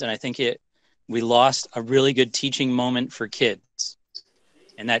situations, and I think we lost a really good teaching moment for kids.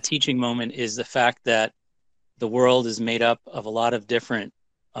 And that teaching moment is the fact that the world is made up of a lot of different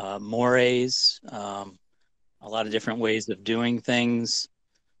mores, a lot of different ways of doing things,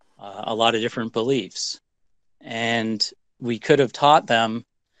 a lot of different beliefs. And we could have taught them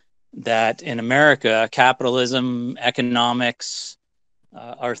that in America, capitalism, economics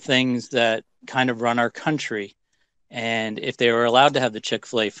are things that kind of run our country. And if they were allowed to have the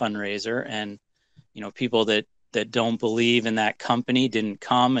Chick-fil-A fundraiser, and people that don't believe in that company didn't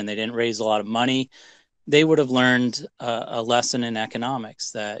come and they didn't raise a lot of money, they would have learned a lesson in economics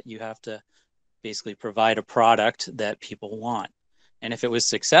that you have to basically provide a product that people want. And if it was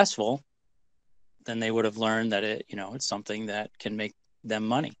successful, then they would have learned that it's something that can make them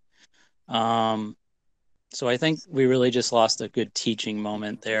money. So I think we really just lost a good teaching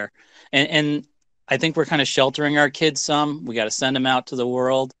moment there. And I think we're kind of sheltering our kids some. We got to send them out to the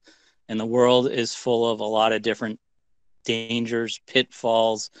world, and the world is full of a lot of different dangers,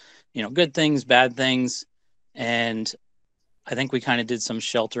 pitfalls, good things, bad things. And I think we kind of did some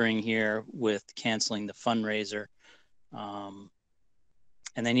sheltering here with canceling the fundraiser. And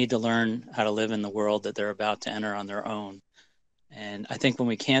they need to learn how to live in the world that they're about to enter on their own. And I think when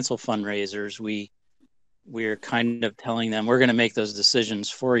we cancel fundraisers, we're kind of telling them we're going to make those decisions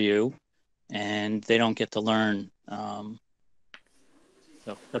for you, and they don't get to learn. So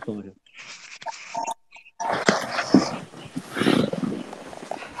that's what we do.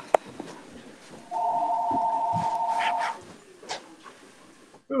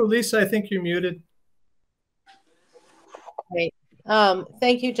 Oh, Lisa, I think you're muted. Great.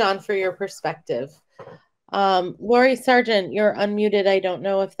 Thank you, John, for your perspective. Lori Sargent, you're unmuted. I don't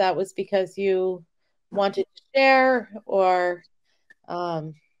know if that was because you wanted to share or.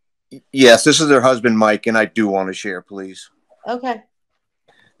 Yes, this is her husband, Mike, and I do want to share, please. Okay.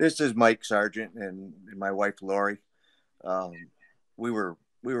 This is Mike Sargent and my wife, Lori. We were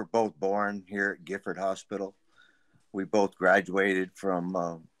both born here at Gifford Hospital. We both graduated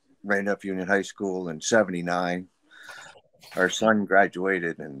from Randolph Union High School in '79. Our son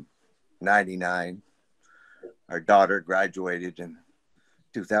graduated in '99. Our daughter graduated in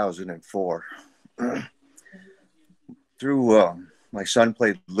 2004. Through my son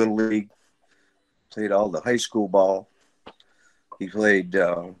played Little League, played all the high school ball. He played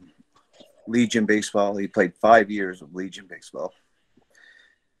Legion baseball. He played 5 years of Legion baseball.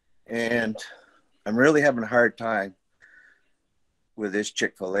 And I'm really having a hard time with this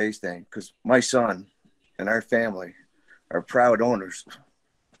Chick-fil-A thing because my son and our family are proud owners.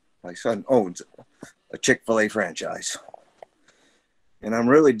 My son owns a Chick-fil-A franchise. And I'm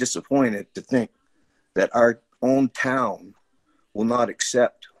really disappointed to think that our own town will not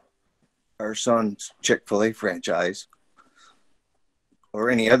accept our son's Chick-fil-A franchise or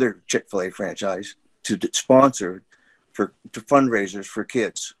any other Chick-fil-A franchise to sponsor to fundraisers for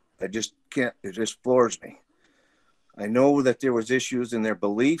kids. I just can't, it just floors me. I know that there was issues in their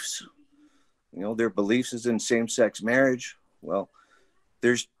beliefs. Their beliefs is in same-sex marriage. Well,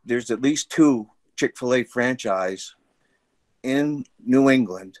 there's at least 2 Chick-fil-A franchise in New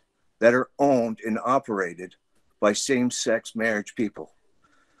England that are owned and operated by same-sex marriage people.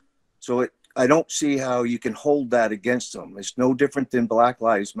 So I don't see how you can hold that against them. It's no different than Black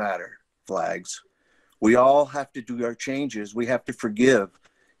Lives Matter flags. We all have to do our changes. We have to forgive,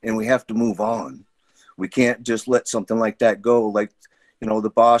 and we have to move on. We can't just let something like that go, like,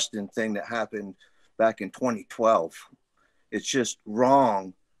 the Boston thing that happened back in 2012. It's just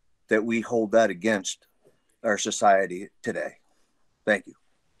wrong that we hold that against our society today. Thank you.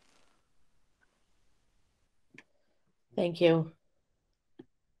 Thank you.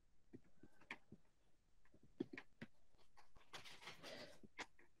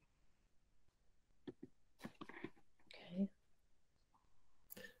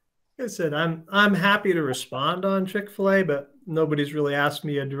 Like I said, I'm happy to respond on Chick-fil-A, but nobody's really asked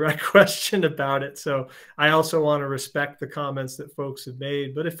me a direct question about it. So I also want to respect the comments that folks have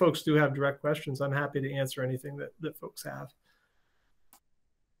made. But if folks do have direct questions, I'm happy to answer anything that folks have.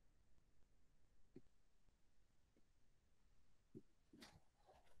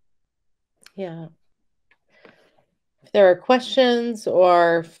 Yeah. If there are questions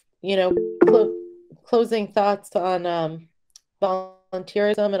or, closing thoughts on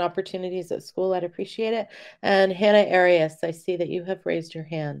volunteerism and opportunities at school. I'd appreciate it. And Hannah Arias, I see that you have raised your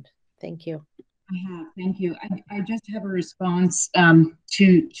hand. Thank you. Thank you. I just have a response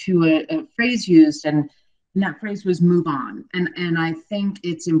to a phrase used, and that phrase was "move on." And I think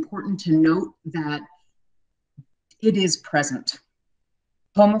it's important to note that it is present.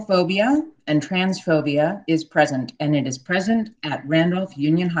 Homophobia and transphobia is present, and it is present at Randolph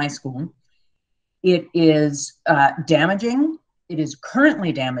Union High School. It is damaging. It is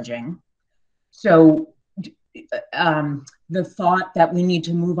currently damaging. So the thought that we need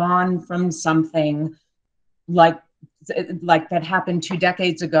to move on from something like that happened 2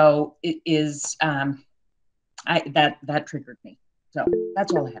 decades ago is that triggered me. So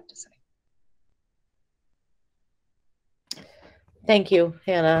that's all I have to say. Thank you,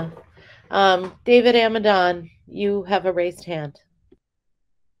 Hannah. David Amadon, you have a raised hand.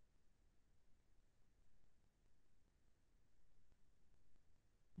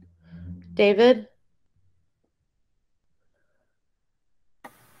 David?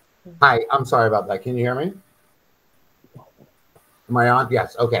 Hi, I'm sorry about that. Can you hear me? Am I on?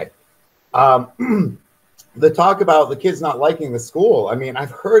 Yes, okay. The talk about the kids not liking the school, I mean,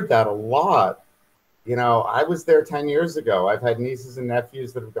 I've heard that a lot. You know, I was there 10 years ago. I've had nieces and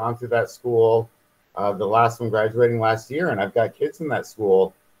nephews that have gone through that school. The last one graduating last year, and I've got kids in that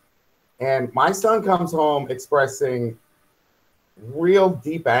school. And my son comes home expressing real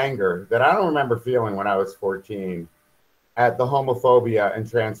deep anger that I don't remember feeling when I was 14 at the homophobia and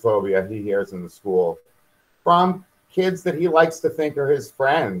transphobia he hears in the school from kids that he likes to think are his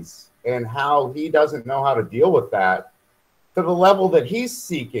friends, and how he doesn't know how to deal with that to the level that he's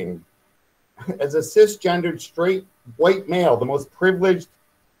seeking as a cisgendered straight white male, the most privileged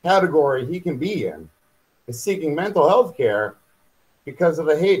category he can be in, is seeking mental health care because of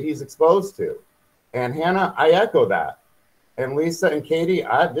the hate he's exposed to. And Hannah, I echo that. And Lisa and Katie,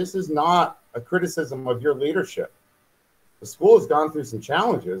 this is not a criticism of your leadership. The school has gone through some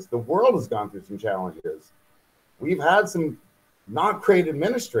challenges. The world has gone through some challenges. We've had some not great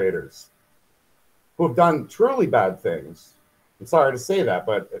administrators who have done truly bad things. I'm sorry to say that,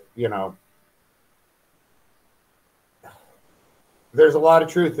 but you know, there's a lot of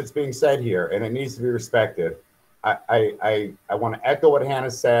truth that's being said here, and it needs to be respected. I want to echo what Hannah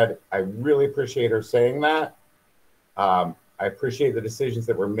said. I really appreciate her saying that. I appreciate the decisions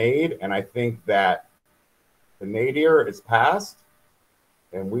that were made, and I think that the nadir is past,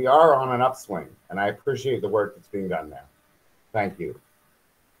 and we are on an upswing, and I appreciate the work that's being done there. Thank you.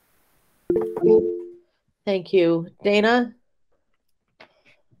 Thank you. Dana?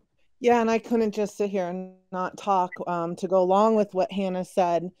 Yeah, and I couldn't just sit here and not talk. To go along with what Hannah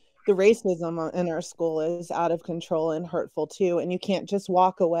said, the racism in our school is out of control and hurtful too. And you can't just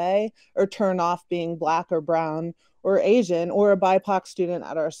walk away or turn off being Black or brown or Asian or a BIPOC student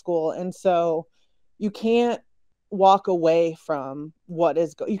at our school. And so you can't walk away from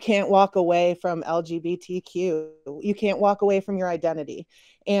you can't walk away from LGBTQ. You can't walk away from your identity.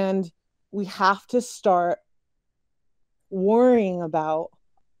 And we have to start worrying about,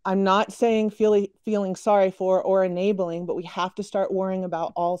 I'm not saying feeling sorry for or enabling, but we have to start worrying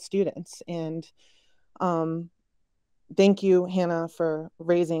about all students. And thank you, Hannah, for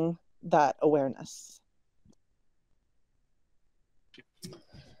raising that awareness.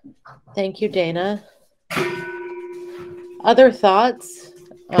 Thank you, Dana. Other thoughts?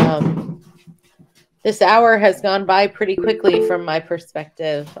 This hour has gone by pretty quickly from my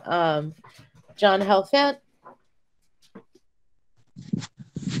perspective. John Helfant?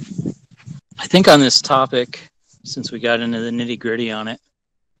 I think on this topic, since we got into the nitty gritty on it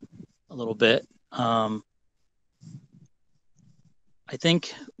a little bit, I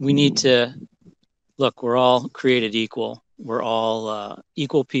think we need to look, we're all created equal. We're all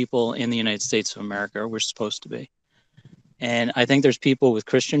equal people in the United States of America. We're supposed to be. And I think there's people with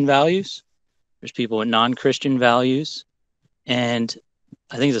Christian values. There's people with non-Christian values. And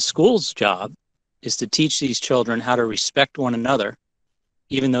I think the school's job is to teach these children how to respect one another,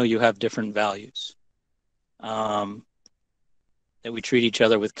 even though you have different values. That we treat each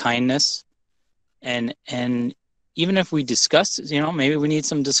other with kindness. And even if we discuss, maybe we need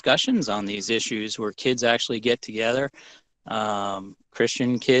some discussions on these issues where kids actually get together,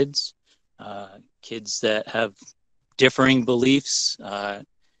 Christian kids, kids that have differing beliefs,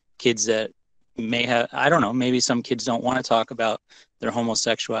 kids that may have, I don't know, maybe some kids don't want to talk about their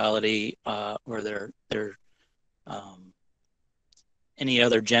homosexuality or their any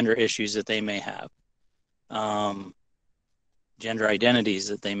other gender issues that they may have, gender identities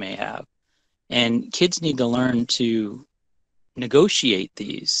that they may have. And kids need to learn to negotiate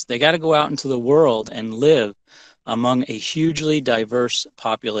these. They got to go out into the world and live among a hugely diverse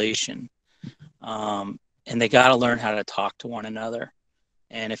population. And they got to learn how to talk to one another.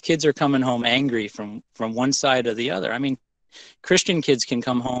 And if kids are coming home angry from one side or the other, I mean, Christian kids can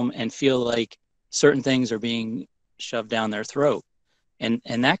come home and feel like certain things are being shoved down their throat. And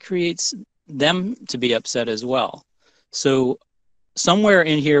that creates them to be upset as well. So somewhere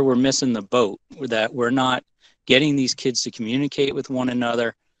in here, we're missing the boat, that we're not getting these kids to communicate with one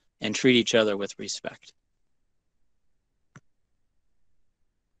another and treat each other with respect.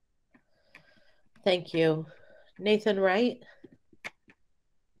 Thank you. Nathan Wright?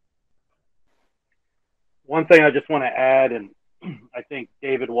 One thing I just want to add, and I think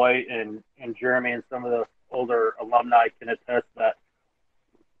David White and Jeremy and some of the older alumni can attest that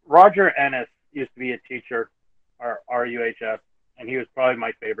Roger Ennis used to be a teacher, our RUHS, and he was probably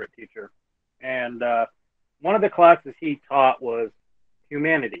my favorite teacher. And one of the classes he taught was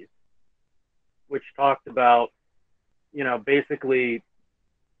humanities, which talked about, basically,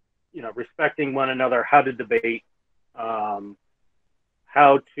 respecting one another, how to debate,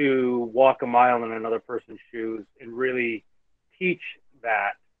 how to walk a mile in another person's shoes, and really teach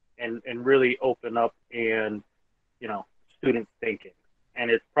that and really open up and, students thinking. And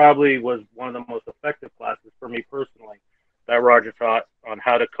it probably was one of the most effective classes for me personally that Roger taught on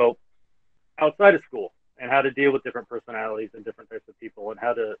how to cope outside of school and how to deal with different personalities and different types of people, and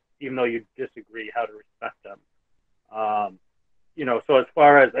how to, even though you disagree, how to respect them. So as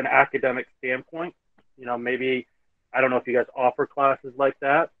far as an academic standpoint, maybe, I don't know if you guys offer classes like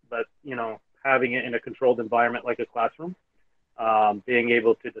that, but, having it in a controlled environment like a classroom, being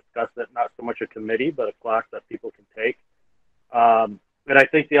able to discuss it, not so much a committee, but a class that people can take. But I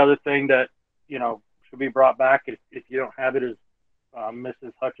think the other thing that, should be brought back, if you don't have it, is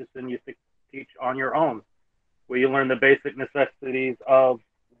Mrs. Hutchison used to teach on your own, where you learn the basic necessities of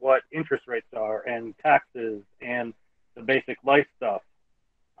what interest rates are and taxes and the basic life stuff.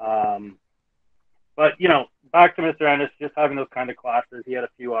 But, back to Mr. Ennis, just having those kind of classes. He had a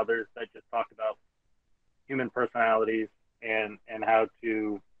few others that just talked about human personalities and how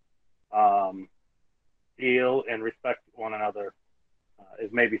to deal and respect one another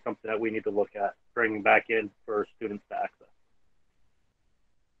is maybe something that we need to look at bringing back in for students to access.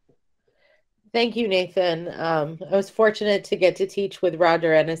 Thank you, Nathan. I was fortunate to get to teach with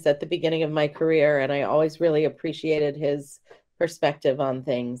Roger Ennis at the beginning of my career, and I always really appreciated his perspective on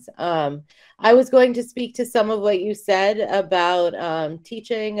things. I was going to speak to some of what you said about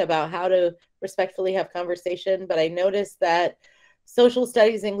teaching, about how to respectfully have conversation, but I noticed that social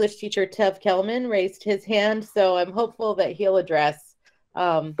studies English teacher Tev Kelman raised his hand, so I'm hopeful that he'll address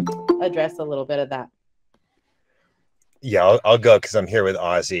a little bit of that. Yeah, I'll go because I'm here with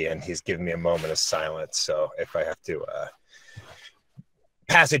Ozzy and he's giving me a moment of silence. So if I have to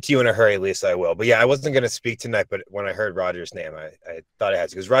pass it to you in a hurry, Lisa, I will. But yeah, I wasn't going to speak tonight, but when I heard Roger's name, I thought I had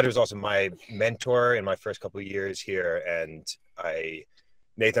to, because Roger was also my mentor in my first couple of years here. And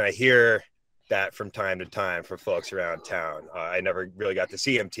Nathan, I hear that from time to time from folks around town. I never really got to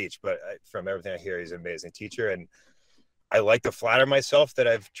see him teach, but from everything I hear, he's an amazing teacher. And I like to flatter myself that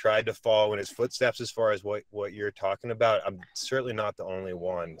I've tried to follow in his footsteps as far as what you're talking about. I'm certainly not the only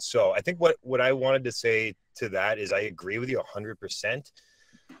one. So I think what I wanted to say to that is I agree with you 100%.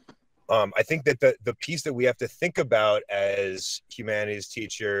 I think that the piece that we have to think about as humanities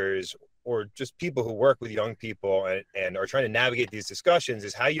teachers or just people who work with young people and are trying to navigate these discussions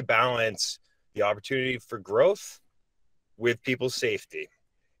is how you balance the opportunity for growth with people's safety,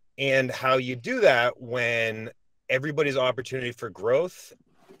 and how you do that when everybody's opportunity for growth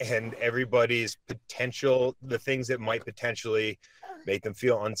and everybody's potential, the things that might potentially make them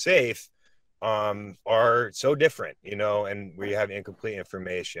feel unsafe, are so different, and we have incomplete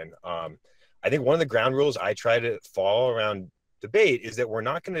information. I think one of the ground rules I try to follow around debate is that we're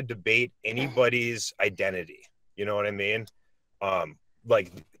not going to debate anybody's identity. You know what I mean?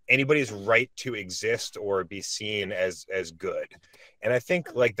 Like anybody's right to exist or be seen as good. And I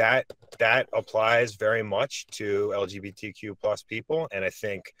think like that applies very much to LGBTQ plus people. And I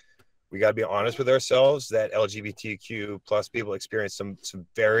think we got to be honest with ourselves that LGBTQ plus people experience some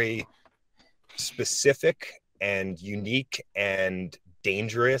very specific and unique and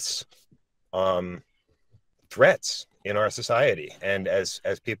dangerous threats in our society. And as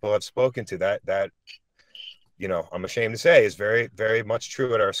people have spoken to that, I'm ashamed to say is very, very much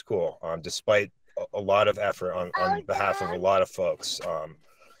true at our school, despite a lot of effort on behalf of a lot of folks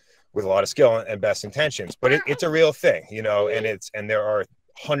with a lot of skill and best intentions. But it's a real thing, and there are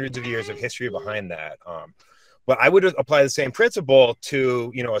hundreds of years of history behind that. But I would apply the same principle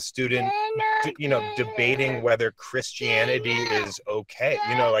to, a student, debating whether Christianity is okay.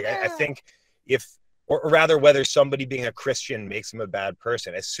 I think if or rather whether somebody being a Christian makes them a bad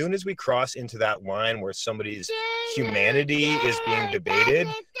person. As soon as we cross into that line where somebody's humanity is being debated,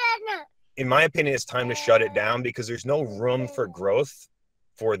 in my opinion, it's time to shut it down, because there's no room for growth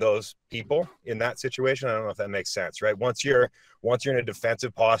for those people in that situation. I don't know if that makes sense, right? Once you're in a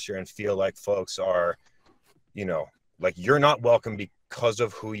defensive posture and feel like folks are, you know, like you're not welcome because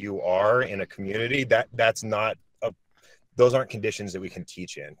of who you are in a community, that's not those aren't conditions that we can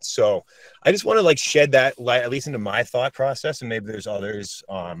teach in. So I just want to like shed that light, at least into my thought process, and maybe there's others.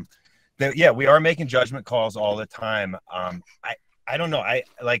 That, yeah, we are making judgment calls all the time. I don't know. I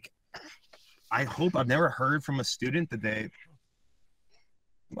hope I've never heard from a student that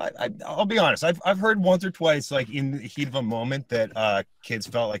I'll be honest. I've heard once or twice, like in the heat of a moment, that kids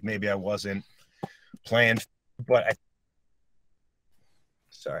felt like maybe I wasn't playing, but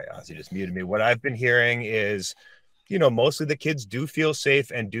sorry, Ozzy just muted me. What I've been hearing is, you know, mostly the kids do feel safe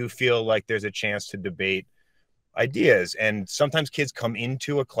and do feel like there's a chance to debate ideas. And sometimes kids come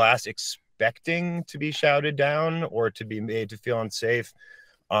into a class expecting to be shouted down or to be made to feel unsafe.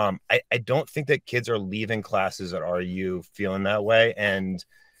 I don't think that kids are leaving classes at RU feeling that way. And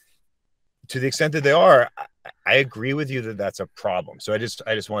to the extent that they are, I agree with you that that's a problem. So I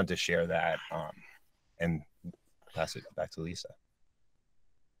just wanted to share that and pass it back to Lisa.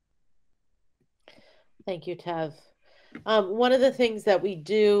 Thank you, Tev. One of the things that we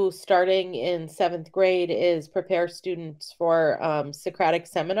do starting in 7th grade is prepare students for Socratic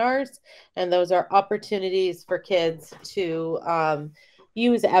seminars. And those are opportunities for kids to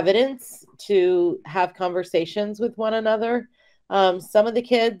use evidence to have conversations with one another. Some of the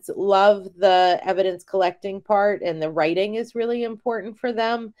kids love the evidence collecting part, and the writing is really important for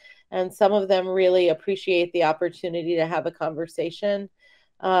them. And some of them really appreciate the opportunity to have a conversation.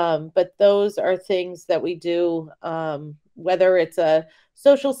 But those are things that we do, whether it's a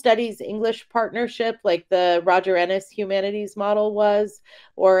social studies English partnership like the Roger Ennis humanities model was,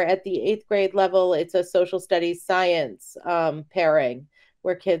 or at the 8th grade level, it's a social studies science pairing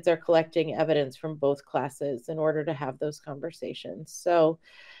where kids are collecting evidence from both classes in order to have those conversations. So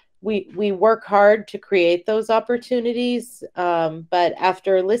we work hard to create those opportunities. But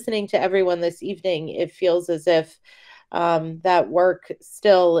after listening to everyone this evening, it feels as if that work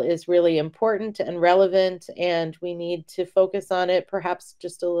still is really important and relevant, and we need to focus on it perhaps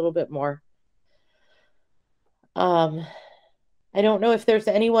just a little bit more. I don't know if there's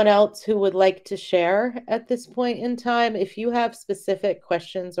anyone else who would like to share at this point in time. If you have specific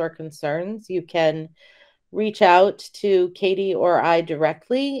questions or concerns, you can reach out to Katie or I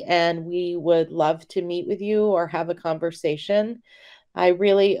directly, and we would love to meet with you or have a conversation. I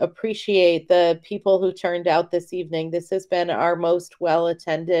really appreciate the people who turned out this evening. This has been our most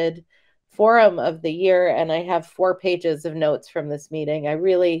well-attended forum of the year, and I have 4 pages of notes from this meeting. I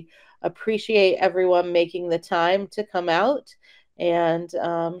really appreciate everyone making the time to come out and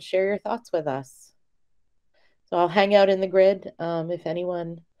share your thoughts with us. So I'll hang out in the grid if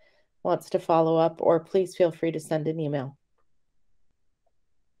anyone wants to follow up, or please feel free to send an email.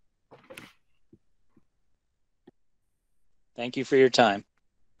 Thank you for your time.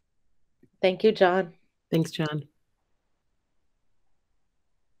 Thank you, John. Thanks, John.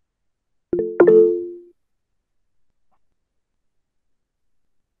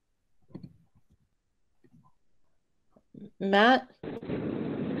 Matt?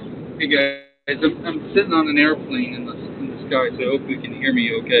 Hey guys, I'm sitting on an airplane in the sky, so I hope you can hear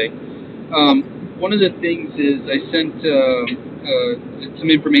me okay. One of the things is I sent some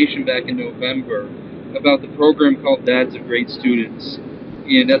information back in November about the program called Dads of Great Students.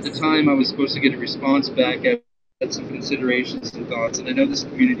 And at the time, I was supposed to get a response back. I had some considerations and thoughts, and I know this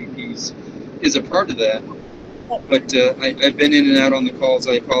community piece is a part of that. But I've been in and out on the calls.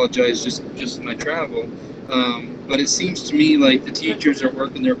 I apologize, just my travel. But it seems to me like the teachers are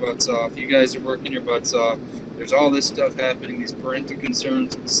working their butts off. You guys are working your butts off. There's all this stuff happening, these parental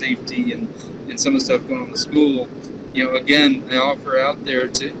concerns with safety and some of the stuff going on in the school. You know, again, I offer out there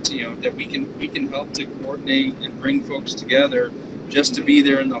to you know, that we can help to coordinate and bring folks together, just to be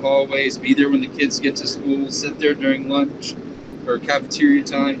there in the hallways, be there when the kids get to school, sit there during lunch or cafeteria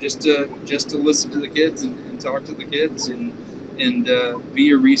time, just to listen to the kids and talk to the kids and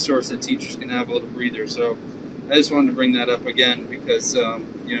be a resource that teachers can have a little breather. So I just wanted to bring that up again because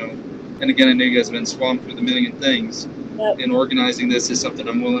you know, and again, I know you guys have been swamped with a million things, and organizing this is something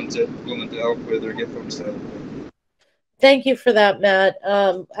I'm willing to help with or get folks to help with. Thank you for that, Matt.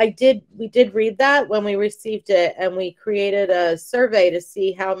 We did read that when we received it, and we created a survey to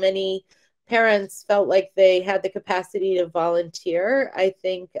see how many parents felt like they had the capacity to volunteer. I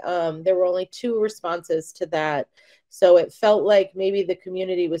think there were only 2 responses to that. So it felt like maybe the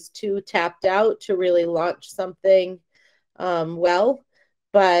community was too tapped out to really launch something well.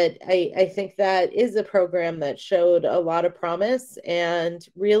 But I think that is a program that showed a lot of promise and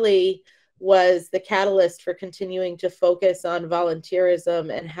really was the catalyst for continuing to focus on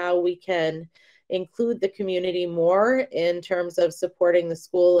volunteerism and how we can include the community more in terms of supporting the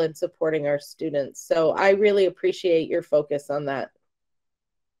school and supporting our students. So I really appreciate your focus on that.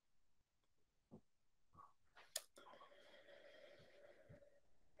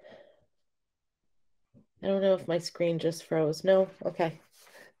 I don't know if my screen just froze. No? Okay.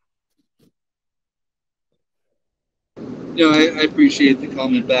 I appreciate the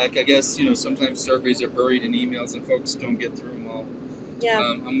comment back. I guess, sometimes surveys are buried in emails and folks don't get through them all. Yeah.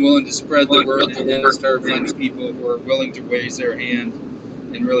 I'm willing to spread the word and start finding people who are willing to raise their hand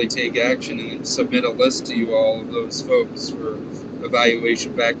and really take action and submit a list to you all of those folks for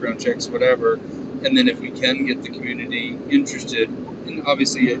evaluation, background checks, whatever. And then if we can get the community interested, and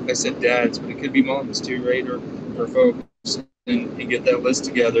obviously I said dads, but it could be moms too, right? Or folks, and get that list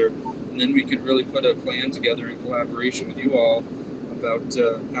together. And then we could really put a plan together in collaboration with you all about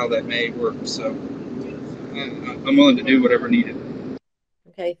how that may work. So I'm willing to do whatever needed.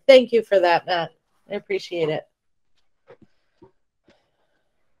 Okay. Thank you for that, Matt. I appreciate it.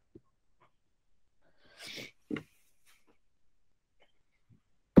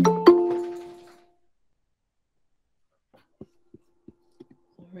 All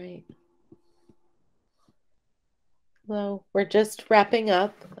right. Well, we're just wrapping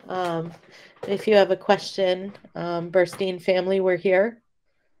up. If you have a question, Burstein family, we're here.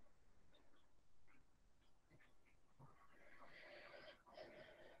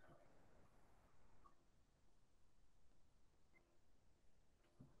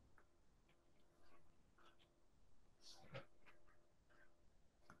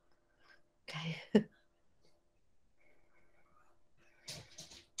 Okay.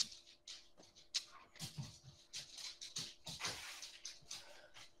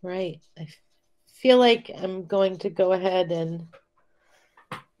 Right. I feel like I'm going to go ahead and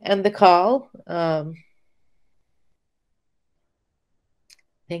end the call.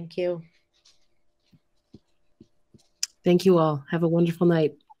 Thank you. Thank you all. Have a wonderful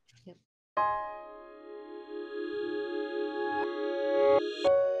night.